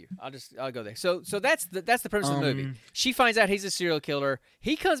part to you? I'll go there. So that's the premise of the movie. She finds out he's a serial killer.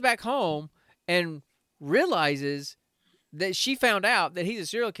 He comes back home and realizes that she found out that he's a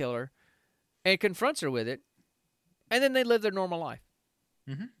serial killer, and confronts her with it, and then they live their normal life,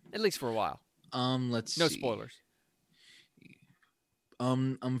 at least for a while. Let's no see. spoilers.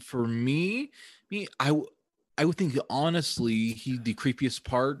 For me, I would think honestly, the creepiest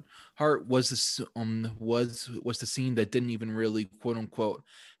part was this was the scene that didn't even really quote unquote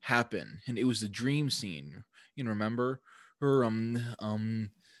happen, and it was the dream scene. You know, remember her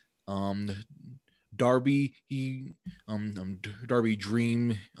Darby Darby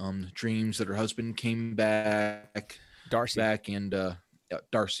dreams that her husband came back. Darcy. And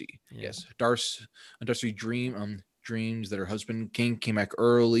Darcy. Yeah. Yes, Darcy dreams that her husband came back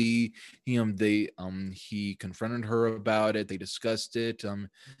early. He confronted her about it. They discussed it. And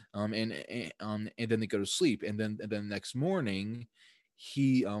then they go to sleep. And then the next morning,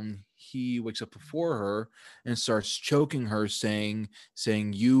 he wakes up before her and starts choking her, saying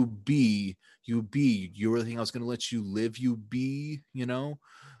you be, you really think I was gonna let you live, you be, you know.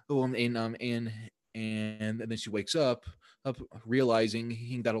 And then she wakes up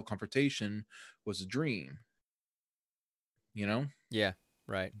realizing that whole confrontation was a dream, you know. Yeah,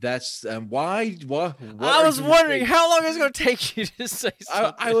 right. That's why I was wondering how long it's going to take you to say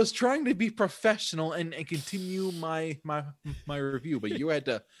something. I was trying to be professional and continue my review, but you had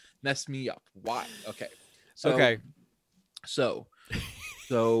to mess me up. Why? Okay. So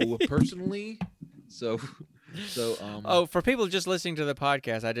personally, for people just listening to the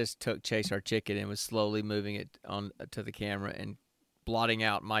podcast, I just took Chase our chicken and was slowly moving it on to the camera and blotting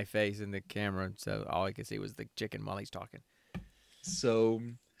out my face in the camera, so all I could see was the chicken while he's talking. So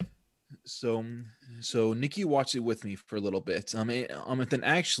Nikki watched it with me for a little bit. And then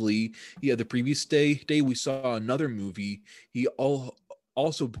actually, the previous day we saw another movie. He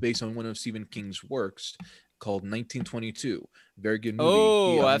also based on one of Stephen King's works called 1922. Very good movie.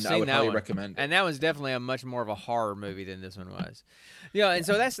 Oh, I've seen I would that highly one. recommend it. And that was definitely a much more of a horror movie than this one was. Yeah, and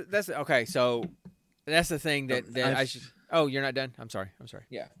so that's okay. So that's the thing that I should. Oh, you're not done. I'm sorry.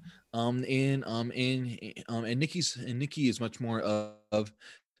 Yeah. And Nikki is much more of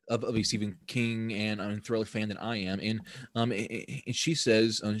a Stephen King and thriller fan than I am, and she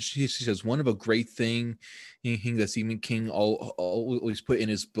says one of a great thing that Stephen King always put in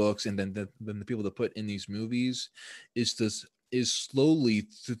his books, and then the people that put in these movies is slowly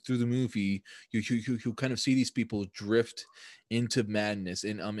through the movie you kind of see these people drift into madness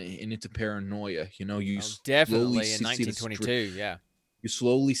and into paranoia. You know, you definitely in 1922, yeah. You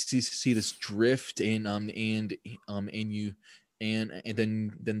slowly see this drift, and then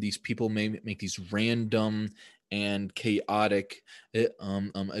these people may make these random and chaotic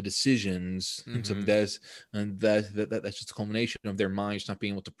decisions, and so that's just a culmination of their minds not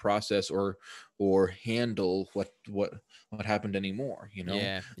being able to process or handle what happened anymore, you know.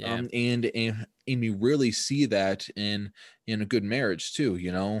 Yeah. And we really see that in a good marriage too,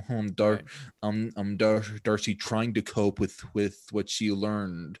 you know. Darcy trying to cope with what she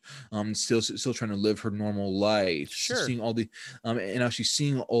learned, still trying to live her normal life, seeing all the and now she's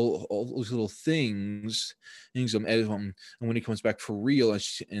seeing all those little things and when he comes back for real,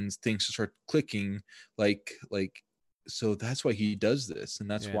 and things start clicking, like so that's why he does this, and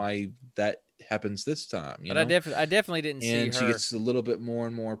that's why that happens this time, you know? I definitely didn't see her. And she gets a little bit more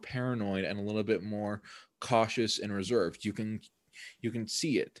and more paranoid and a little bit more cautious and reserved. You can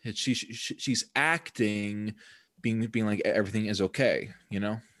see it. She's acting, being like everything is okay, you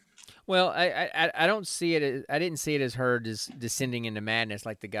know? Well, I don't see it. I didn't see it as her just descending into madness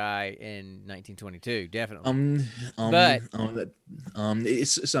like the guy in 1922. Definitely. But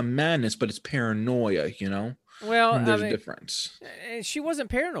it's a madness, but it's paranoia, you know. Well, and there's a difference. She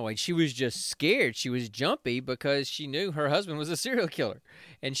wasn't paranoid. She was just scared. She was jumpy because she knew her husband was a serial killer,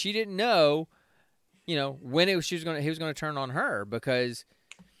 and she didn't know, you know, when he was going to turn on her. Because,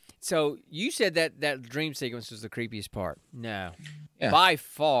 so you said that dream sequence was the creepiest part. No, by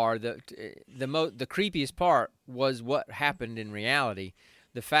far the creepiest part was what happened in reality.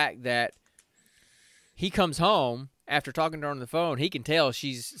 The fact that he comes home after talking to her on the phone, he can tell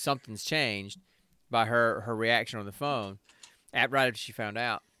something's changed by her reaction on the phone right after she found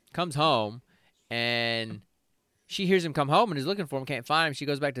out. Comes home, and she hears him come home and is looking for him, can't find him. She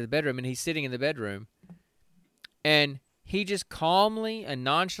goes back to the bedroom, and he's sitting in the bedroom. And he just calmly and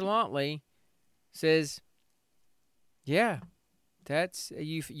nonchalantly says, "Yeah, that's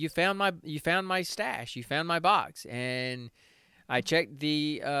you found my stash. You found my box, and I checked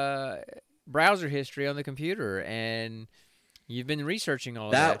the browser history on the computer, and you've been researching all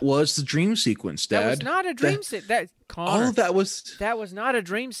of that." That was the dream sequence, Dad. That was not a dream sequence. All of that was. That was not a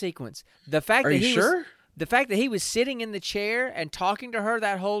dream sequence. The fact Are that you sure? The fact that he was sitting in the chair and talking to her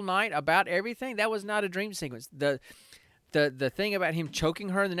that whole night about everything, that was not a dream sequence. The thing about him choking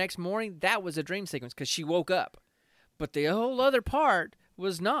her the next morning, that was a dream sequence because she woke up. But the whole other part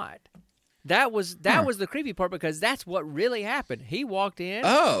was not. That was the creepy part because that's what really happened. He walked in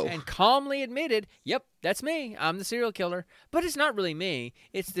and calmly admitted, "Yep, that's me. I'm the serial killer." But it's not really me.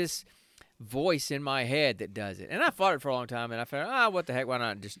 It's this voice in my head that does it. And I fought it for a long time, and I felt, what the heck, why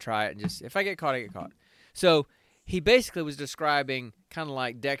not just try it? And just if I get caught, I get caught. So he basically was describing kind of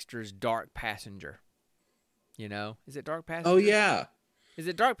like Dexter's Dark Passenger. You know? Is it Dark Passenger? Oh, yeah. Is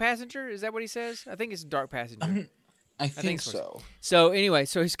it Dark Passenger? Is that what he says? I think it's Dark Passenger. I think so. So anyway,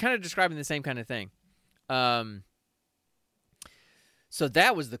 so he's kind of describing the same kind of thing. So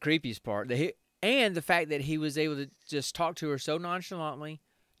that was the creepiest part. And the fact that he was able to just talk to her so nonchalantly,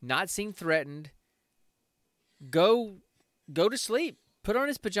 not seem threatened, go to sleep, put on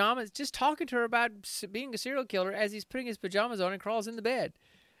his pajamas, just talking to her about being a serial killer as he's putting his pajamas on and crawls in the bed.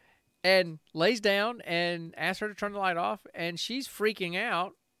 And lays down and asks her to turn the light off, and she's freaking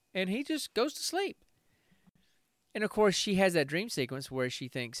out, and he just goes to sleep. And of course, she has that dream sequence where she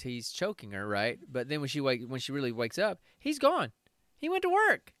thinks he's choking her, right? But then when she really wakes up, he's gone. He went to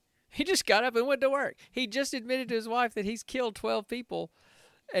work. He just got up and went to work. He just admitted to his wife that he's killed 12 people,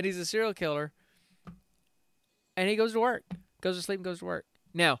 and he's a serial killer. And he goes to work, goes to sleep, and goes to work.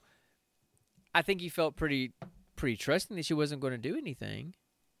 Now, I think he felt pretty trusting that she wasn't going to do anything.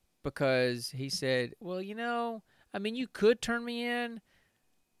 Because he said, well, you could turn me in,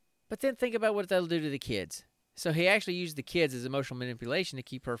 but then think about what that'll do to the kids. So he actually used the kids as emotional manipulation to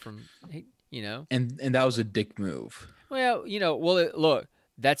keep her from, And that was a dick move. Well, look,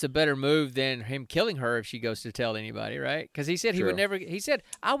 that's a better move than him killing her if she goes to tell anybody, right? Because he said he said,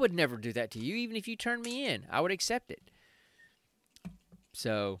 I would never do that to you, even if you turned me in. I would accept it.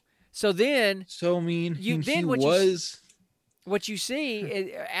 What you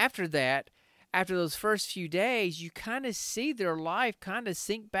see after that, after those first few days, you kind of see their life kind of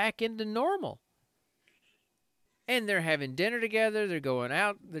sink back into normal. And they're having dinner together. They're going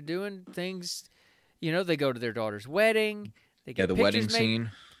out. They're doing things. They go to their daughter's wedding. They get the wedding scene.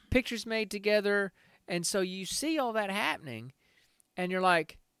 Pictures made together. And so you see all that happening. And you're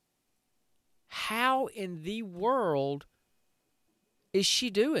like, how in the world is she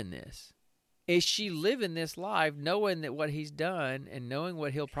doing this? Is she living this life knowing that what he's done and knowing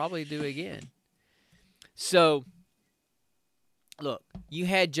what he'll probably do again? So, look, you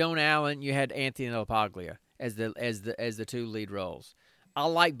had Joan Allen, you had Anthony LaPaglia as the two lead roles. I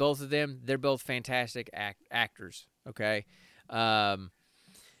like both of them. They're both fantastic actors. Okay,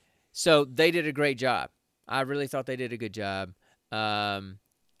 so they did a great job. I really thought they did a good job.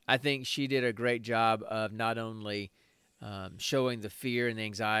 I think she did a great job of not only showing the fear and the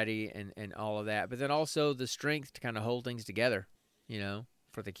anxiety and all of that, but then also the strength to kind of hold things together,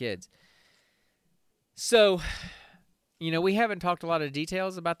 for the kids. So, we haven't talked a lot of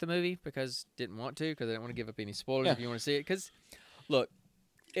details about the movie because I didn't want to give up any spoilers if you want to see it. Because, look,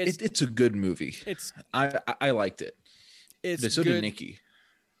 it's a good movie. I liked it. So did Nikki.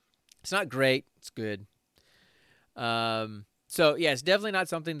 It's not great. It's good. So, yeah, it's definitely not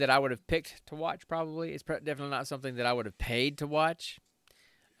something that I would have picked to watch, probably. It's definitely not something that I would have paid to watch.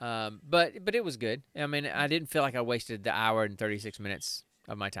 But it was good. I mean, I didn't feel like I wasted the hour and 36 minutes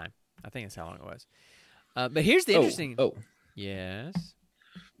of my time. I think that's how long it was. But here's the interesting... Yes?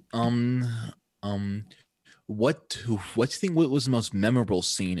 What do you think was the most memorable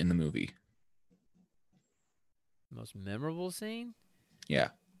scene in the movie? Most memorable scene? Yeah.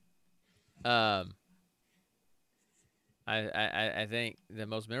 I think the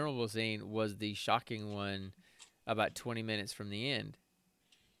most memorable scene was the shocking one about 20 minutes from the end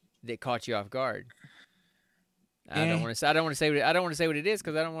that caught you off guard. I don't want to say what it is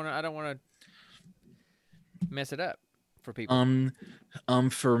because I don't want to mess it up for people.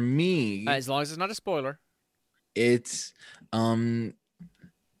 For me, as long as it's not a spoiler. It's I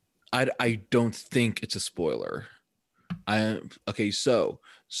don't think it's a spoiler.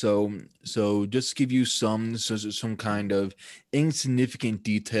 So just to give you some kind of insignificant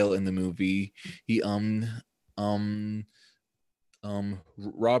detail in the movie,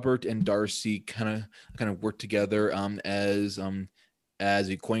 Robert and Darcy kind of work together as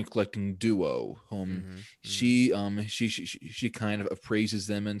a coin collecting duo. She kind of appraises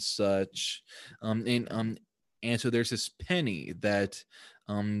them and such. And so there's this penny that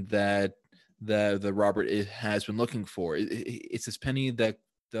the Robert has been looking for. It's this penny that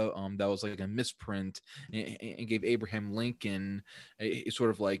was like a misprint and gave Abraham Lincoln a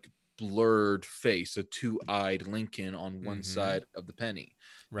sort of like blurred face, a two-eyed Lincoln on one side of the penny.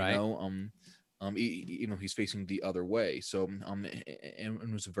 Right. He's facing the other way. So and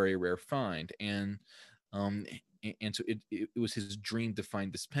it was a very rare find, um, and so it was his dream to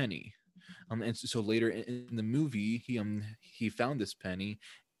find this penny. And so later in the movie, he found this penny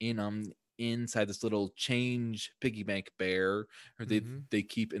in inside this little change piggy bank bear or they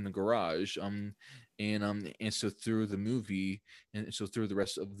keep in the garage. And so through the movie, and so through the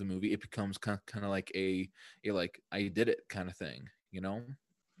rest of the movie, it becomes kind of like a like I did it kind of thing, you know.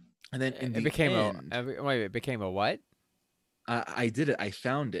 And then in It became it became a what? I did it. I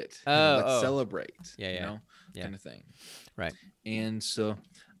found it. Let's celebrate. Yeah. Kind of thing. Right. And so,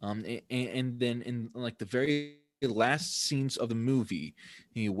 and then in like the very last scenes of the movie,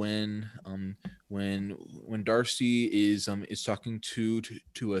 when Darcy is talking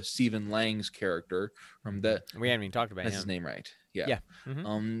to a Stephen Lang's character that we haven't even talked about that's him. his name, right? Yeah. Yeah.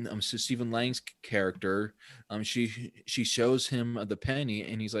 So Stephen Lang's character, she shows him the penny,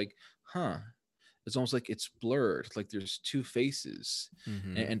 and he's like, huh. It's almost like it's blurred, like there's two faces,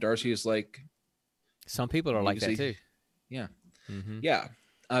 and Darcy is like, some people are like that too. Yeah, yeah.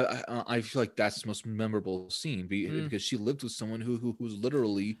 I feel like that's the most memorable scene because she lived with someone who was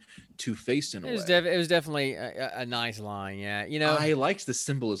literally two-faced in a way. It was definitely a nice line. Yeah, you know, I liked the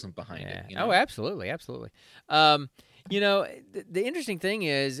symbolism behind it. You know? Oh, absolutely. You know, the interesting thing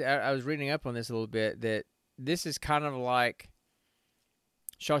is, I was reading up on this a little bit, that this is kind of like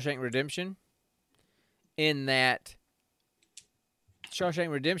Shawshank Redemption, in that Shawshank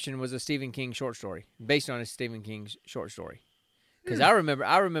Redemption was a Stephen King short story, based on a Stephen King short story. Because I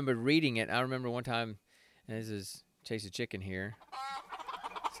remember reading it. I remember one time, and this is Chase the Chicken here.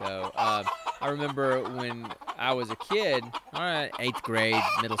 So I remember when I was a kid, all right, 8th grade,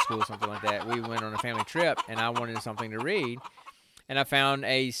 middle school, something like that, we went on a family trip, and I wanted something to read. And I found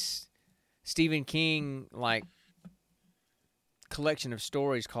a Stephen King, like, collection of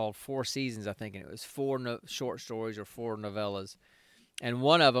stories called Four Seasons, I think. And it was 4 short stories or 4 novellas. And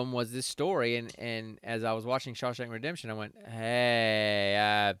one of them was this story, and as I was watching Shawshank Redemption, I went, hey,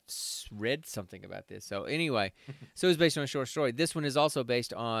 I've read something about this. So anyway, so it was based on a short story. This one is also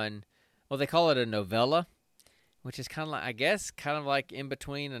based on, well, they call it a novella, which is kind of like, I guess, kind of like in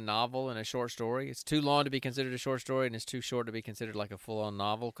between a novel and a short story. It's too long to be considered a short story, and it's too short to be considered like a full-on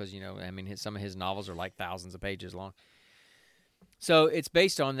novel because, you know, I mean, some of his novels are like thousands of pages long. So it's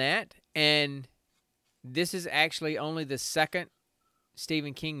based on that, and this is actually only the second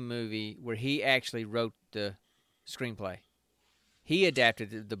Stephen King movie where he actually wrote the screenplay. He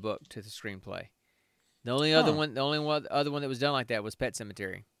adapted the book to the screenplay. The only other one that was done like that was Pet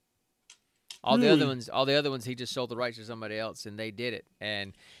Sematary. All the other ones, he just sold the rights to somebody else, and they did it.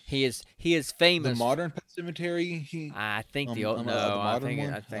 And he is famous. The modern Pet Sematary. I think the old. No, I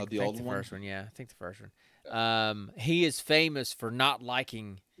think the first one. Yeah, I think the first one. He is famous for not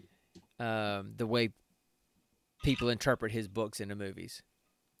liking the way people interpret his books into movies.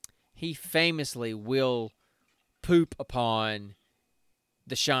 He famously will poop upon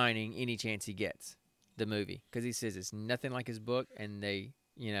The Shining any chance he gets, the movie, because he says it's nothing like his book, and they,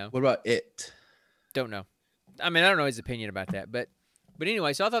 you know. What about it? Don't know. I mean, I don't know his opinion about that, but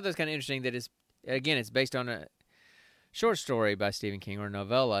anyway, so I thought that was kind of interesting that it's based on a short story by Stephen King, or a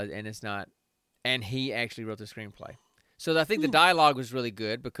novella, and it's not, and he actually wrote the screenplay. So I think the dialogue was really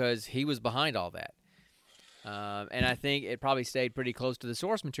good because he was behind all that. And I think it probably stayed pretty close to the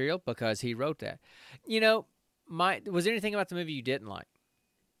source material because he wrote that. You know, was there anything about the movie you didn't like?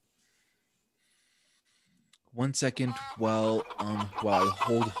 1 second while I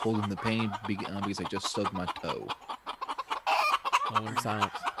holding the pain because I just stubbed my toe. Moment of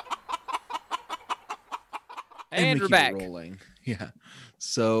silence. And we're keep back. Rolling. Yeah.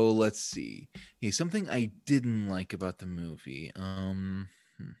 So let's see. Hey, something I didn't like about the movie. I'm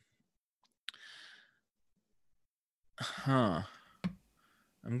gonna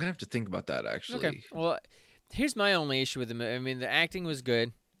have to think about that, actually. Okay. Well, here's my only issue with the movie. I mean, the acting was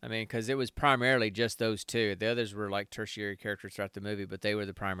good. I mean, because it was primarily just those two. The others were like tertiary characters throughout the movie, but they were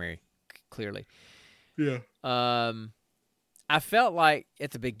the primary, clearly. Yeah. I felt like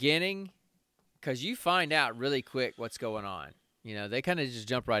at the beginning, because you find out really quick what's going on. You know, they kind of just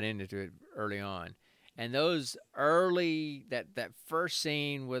jump right into it early on. And those early that first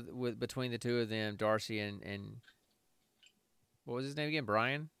scene with between the two of them, Darcy and what was his name again?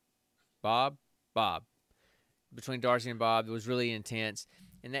 Brian? Bob? Bob. Between Darcy and Bob, it was really intense.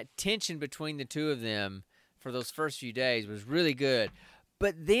 And that tension between the two of them for those first few days was really good.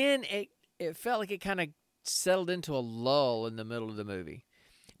 But then it felt like it kind of settled into a lull in the middle of the movie.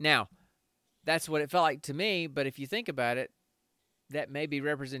 Now, that's what it felt like to me, but if you think about it, that may be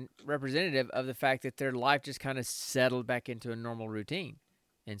representative of the fact that their life just kind of settled back into a normal routine.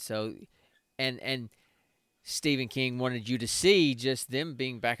 And so, and Stephen King wanted you to see just them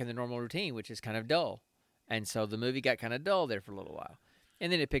being back in the normal routine, which is kind of dull. And so the movie got kind of dull there for a little while.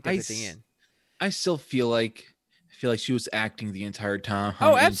 And then it picked up at the end. I still feel like she was acting the entire time.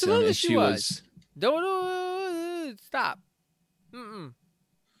 Oh, absolutely she was. Don't stop. I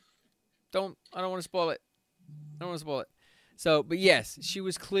don't want to spoil it. So, but yes, she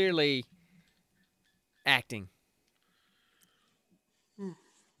was clearly acting.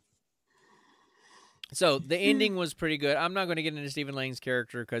 So the ending was pretty good. I'm not going to get into Stephen Lang's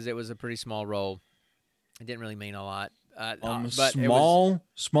character because it was a pretty small role. It didn't really mean a lot. But small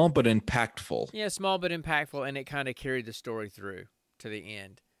but impactful. Yeah, small but impactful, and it kind of carried the story through to the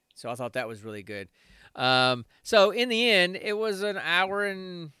end. So I thought that was really good. So in the end, it was an hour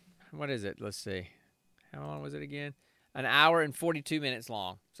and what is it? Let's see. How long was it again? An hour and 42 minutes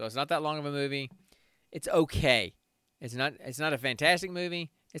long. So it's not that long of a movie. It's okay. It's not a fantastic movie.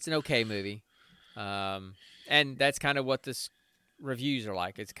 It's an okay movie. And that's kind of what this reviews are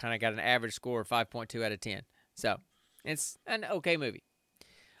like. It's kind of got an average score of 5.2 out of 10. So it's an okay movie.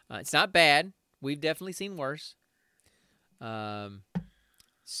 It's not bad. We've definitely seen worse. But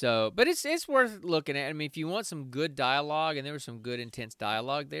it's worth looking at. I mean, if you want some good dialogue, and there was some good intense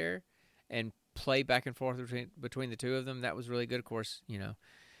dialogue there, and play back and forth between the two of them, that was really good. Of course, you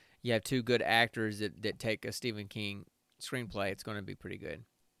have two good actors that take a Stephen King screenplay. It's going to be pretty good.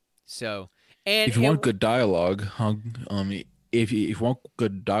 So, and if you want good dialogue, if you want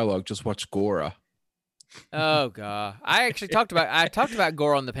good dialogue, just watch Gora. Oh God, I talked about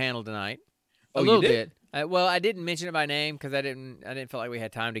Gore on the panel tonight a little bit. Well, I didn't mention it by name because I didn't feel like we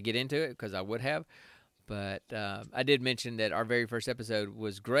had time to get into it because I would have. But I did mention that our very first episode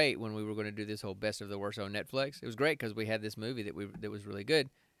was great when we were going to do this whole best of the worst on Netflix. It was great because we had this movie that was really good,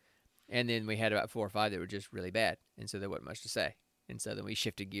 and then we had about 4 or 5 that were just really bad, and so there wasn't much to say. And so then we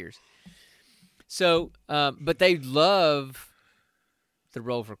shifted gears. So, but they love the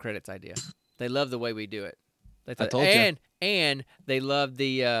roll for credits idea. They love the way we do it. I told you. And they love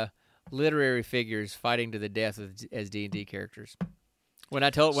the literary figures fighting to the death as D&D characters.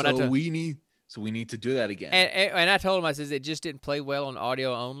 So we need to do that again. And I told them, I says it just didn't play well on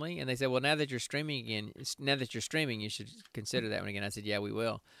audio only. And they said, well, now that you're streaming, you should consider that one again. I said, yeah, we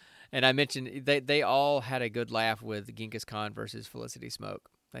will. And I mentioned they all had a good laugh with Genghis Khan versus Felicity Smoke.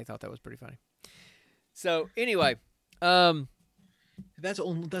 They thought that was pretty funny. So anyway, that's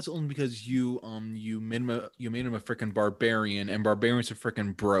only because you made him a freaking barbarian, and barbarians are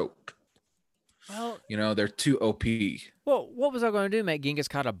freaking broke. Well, they're too OP. Well, what was I going to do? Make Genghis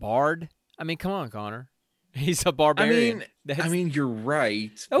Khan a bard? I mean, come on, Connor. He's a barbarian. I mean, you're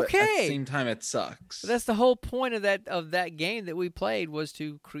right. But okay. At the same time, it sucks. But that's the whole point of that game that we played, was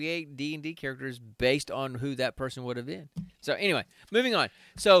to create D&D characters based on who that person would have been. So anyway, moving on.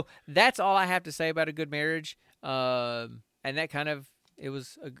 So that's all I have to say about A Good Marriage. And that kind of it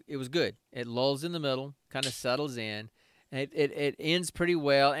was good. It lulls in the middle, kind of settles in. And it ends pretty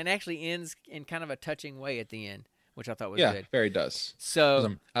well, and actually ends in kind of a touching way at the end, which I thought was good. Yeah, very does.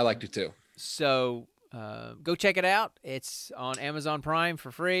 So I liked it too. So go check it out. It's on Amazon Prime for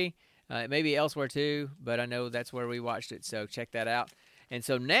free. It may be elsewhere too, but I know that's where we watched it. So check that out. And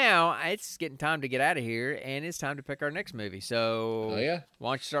so now it's getting time to get out of here, and it's time to pick our next movie. So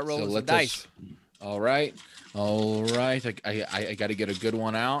why don't you start rolling some dice? All right. I got to get a good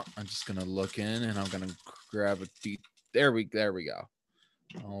one out. I'm just gonna look in, and I'm gonna grab a deep. There we go.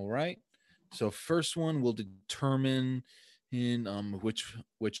 All right. So first one will determine in which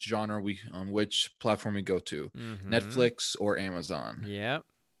genre which platform we go to, Netflix or Amazon. Yep.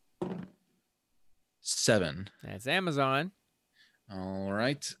 7. That's Amazon. All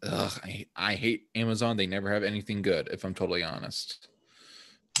right. I hate Amazon. They never have anything good, if I'm totally honest.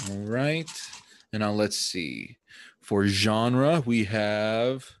 All right. And now let's see. For genre, we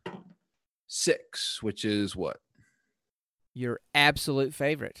have 6, which is what? Your absolute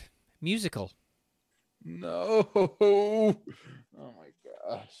favorite. Musical. No. Oh my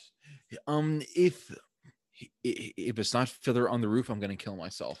gosh. If it's not Fiddler on the Roof, I'm gonna kill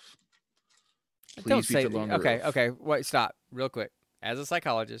myself. Please don't say Fiddler on the Roof. Okay. Wait, stop real quick. As a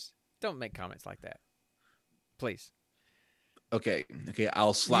psychologist, don't make comments like that. please. Okay,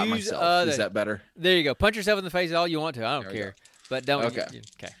 I'll slap Use myself. other. Is that better? There you go. Punch yourself in the face all you want to. I don't There we care. go. But don't. Okay.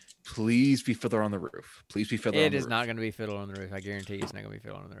 Okay. Please be Fiddler on the Roof. Please be Fiddler on It the is Roof. not going to be Fiddler on the Roof. I guarantee you it's not going to be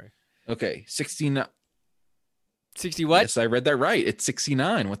Fiddler on the Roof. Okay, 69. 60 what? Yes, I read that right. It's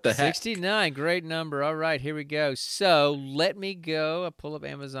 69. What the heck? 69. Great number. All right, here we go. So let me go. I pull up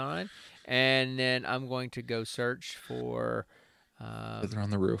Amazon, and then I'm going to go search for Fiddler on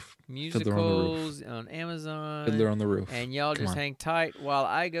the Roof. musicals on Amazon. Fiddler on the Roof. And y'all just hang tight while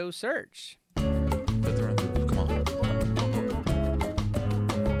I go search. Fiddler on the Roof. Come on.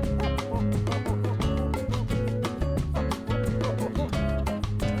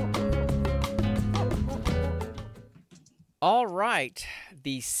 All right.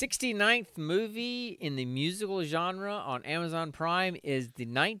 The 69th movie in the musical genre on Amazon Prime is the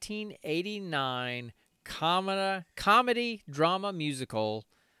 1989 comedy drama musical,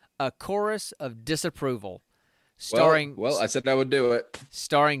 A Chorus of Disapproval. Starring, Well, I said I would do it.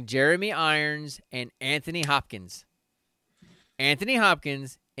 Starring Jeremy Irons and Anthony Hopkins. Anthony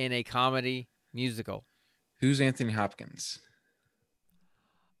Hopkins in a comedy musical. Who's Anthony Hopkins?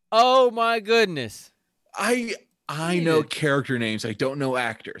 Oh, my goodness. I know character names. I don't know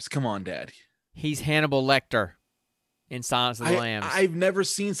actors. Come on, Dad. He's Hannibal Lecter in Silence of the Lambs. I've never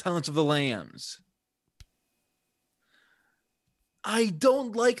seen Silence of the Lambs. I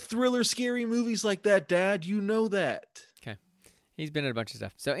don't like thriller, scary movies like that, Dad. You know that. Okay. He's been in a bunch of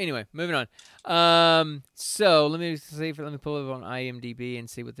stuff. So anyway, moving on. So let me pull it up on IMDb and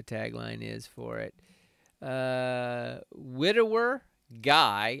see what the tagline is for it. Widower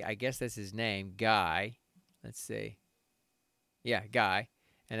Guy, I guess that's his name, Guy. Let's see. Yeah, Guy,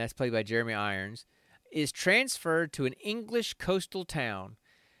 and that's played by Jeremy Irons, is transferred to an English coastal town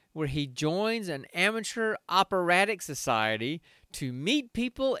where he joins an amateur operatic society to meet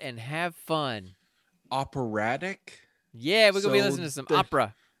people and have fun. Operatic? Yeah, we're going to be listening to some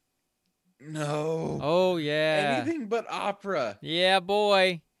opera. No. Oh, yeah. Anything but opera. Yeah,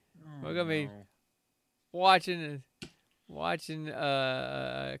 boy. Oh, We're going to be watching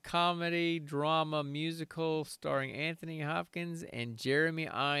a comedy drama musical starring Anthony Hopkins and Jeremy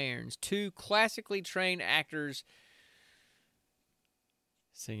Irons, two classically trained actors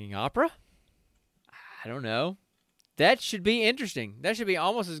singing opera. I don't know. That should be interesting. That should be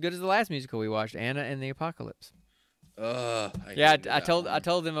almost as good as the last musical we watched, Anna and the Apocalypse. I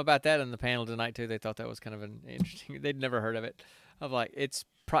told them about that in the panel tonight too. They thought that was kind of an interesting. They'd never heard of it. I'm like, it's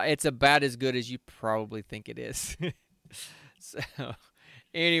about as good as you probably think it is. So,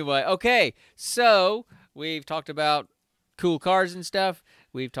 anyway, okay. So we've talked about cool cars and stuff.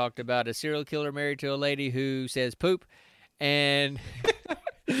 We've talked about a serial killer married to a lady who says poop, and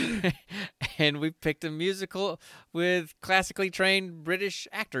and we picked a musical with classically trained British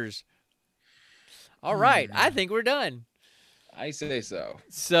actors. All right, I think we're done. I say so.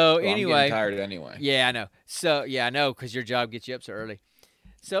 So well, anyway, I'm getting tired anyway. Yeah, I know. So I know because your job gets you up so early.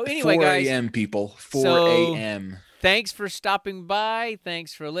 So anyway, 4 guys, a.m. people. 4 a.m. Thanks for stopping by.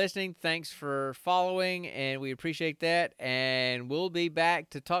 Thanks for listening. Thanks for following, and we appreciate that. And we'll be back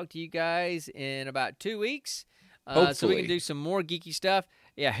to talk to you guys in about 2 weeks. So we can do some more geeky stuff.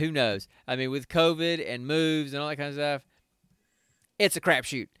 Yeah, who knows? I mean, with COVID and moves and all that kind of stuff, it's a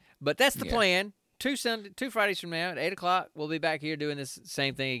crapshoot. But that's the plan. 2 Fridays from now at 8 o'clock, we'll be back here doing this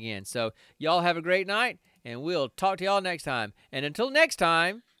same thing again. So y'all have a great night, and we'll talk to y'all next time. And until next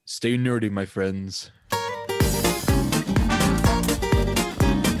time, stay nerdy, my friends.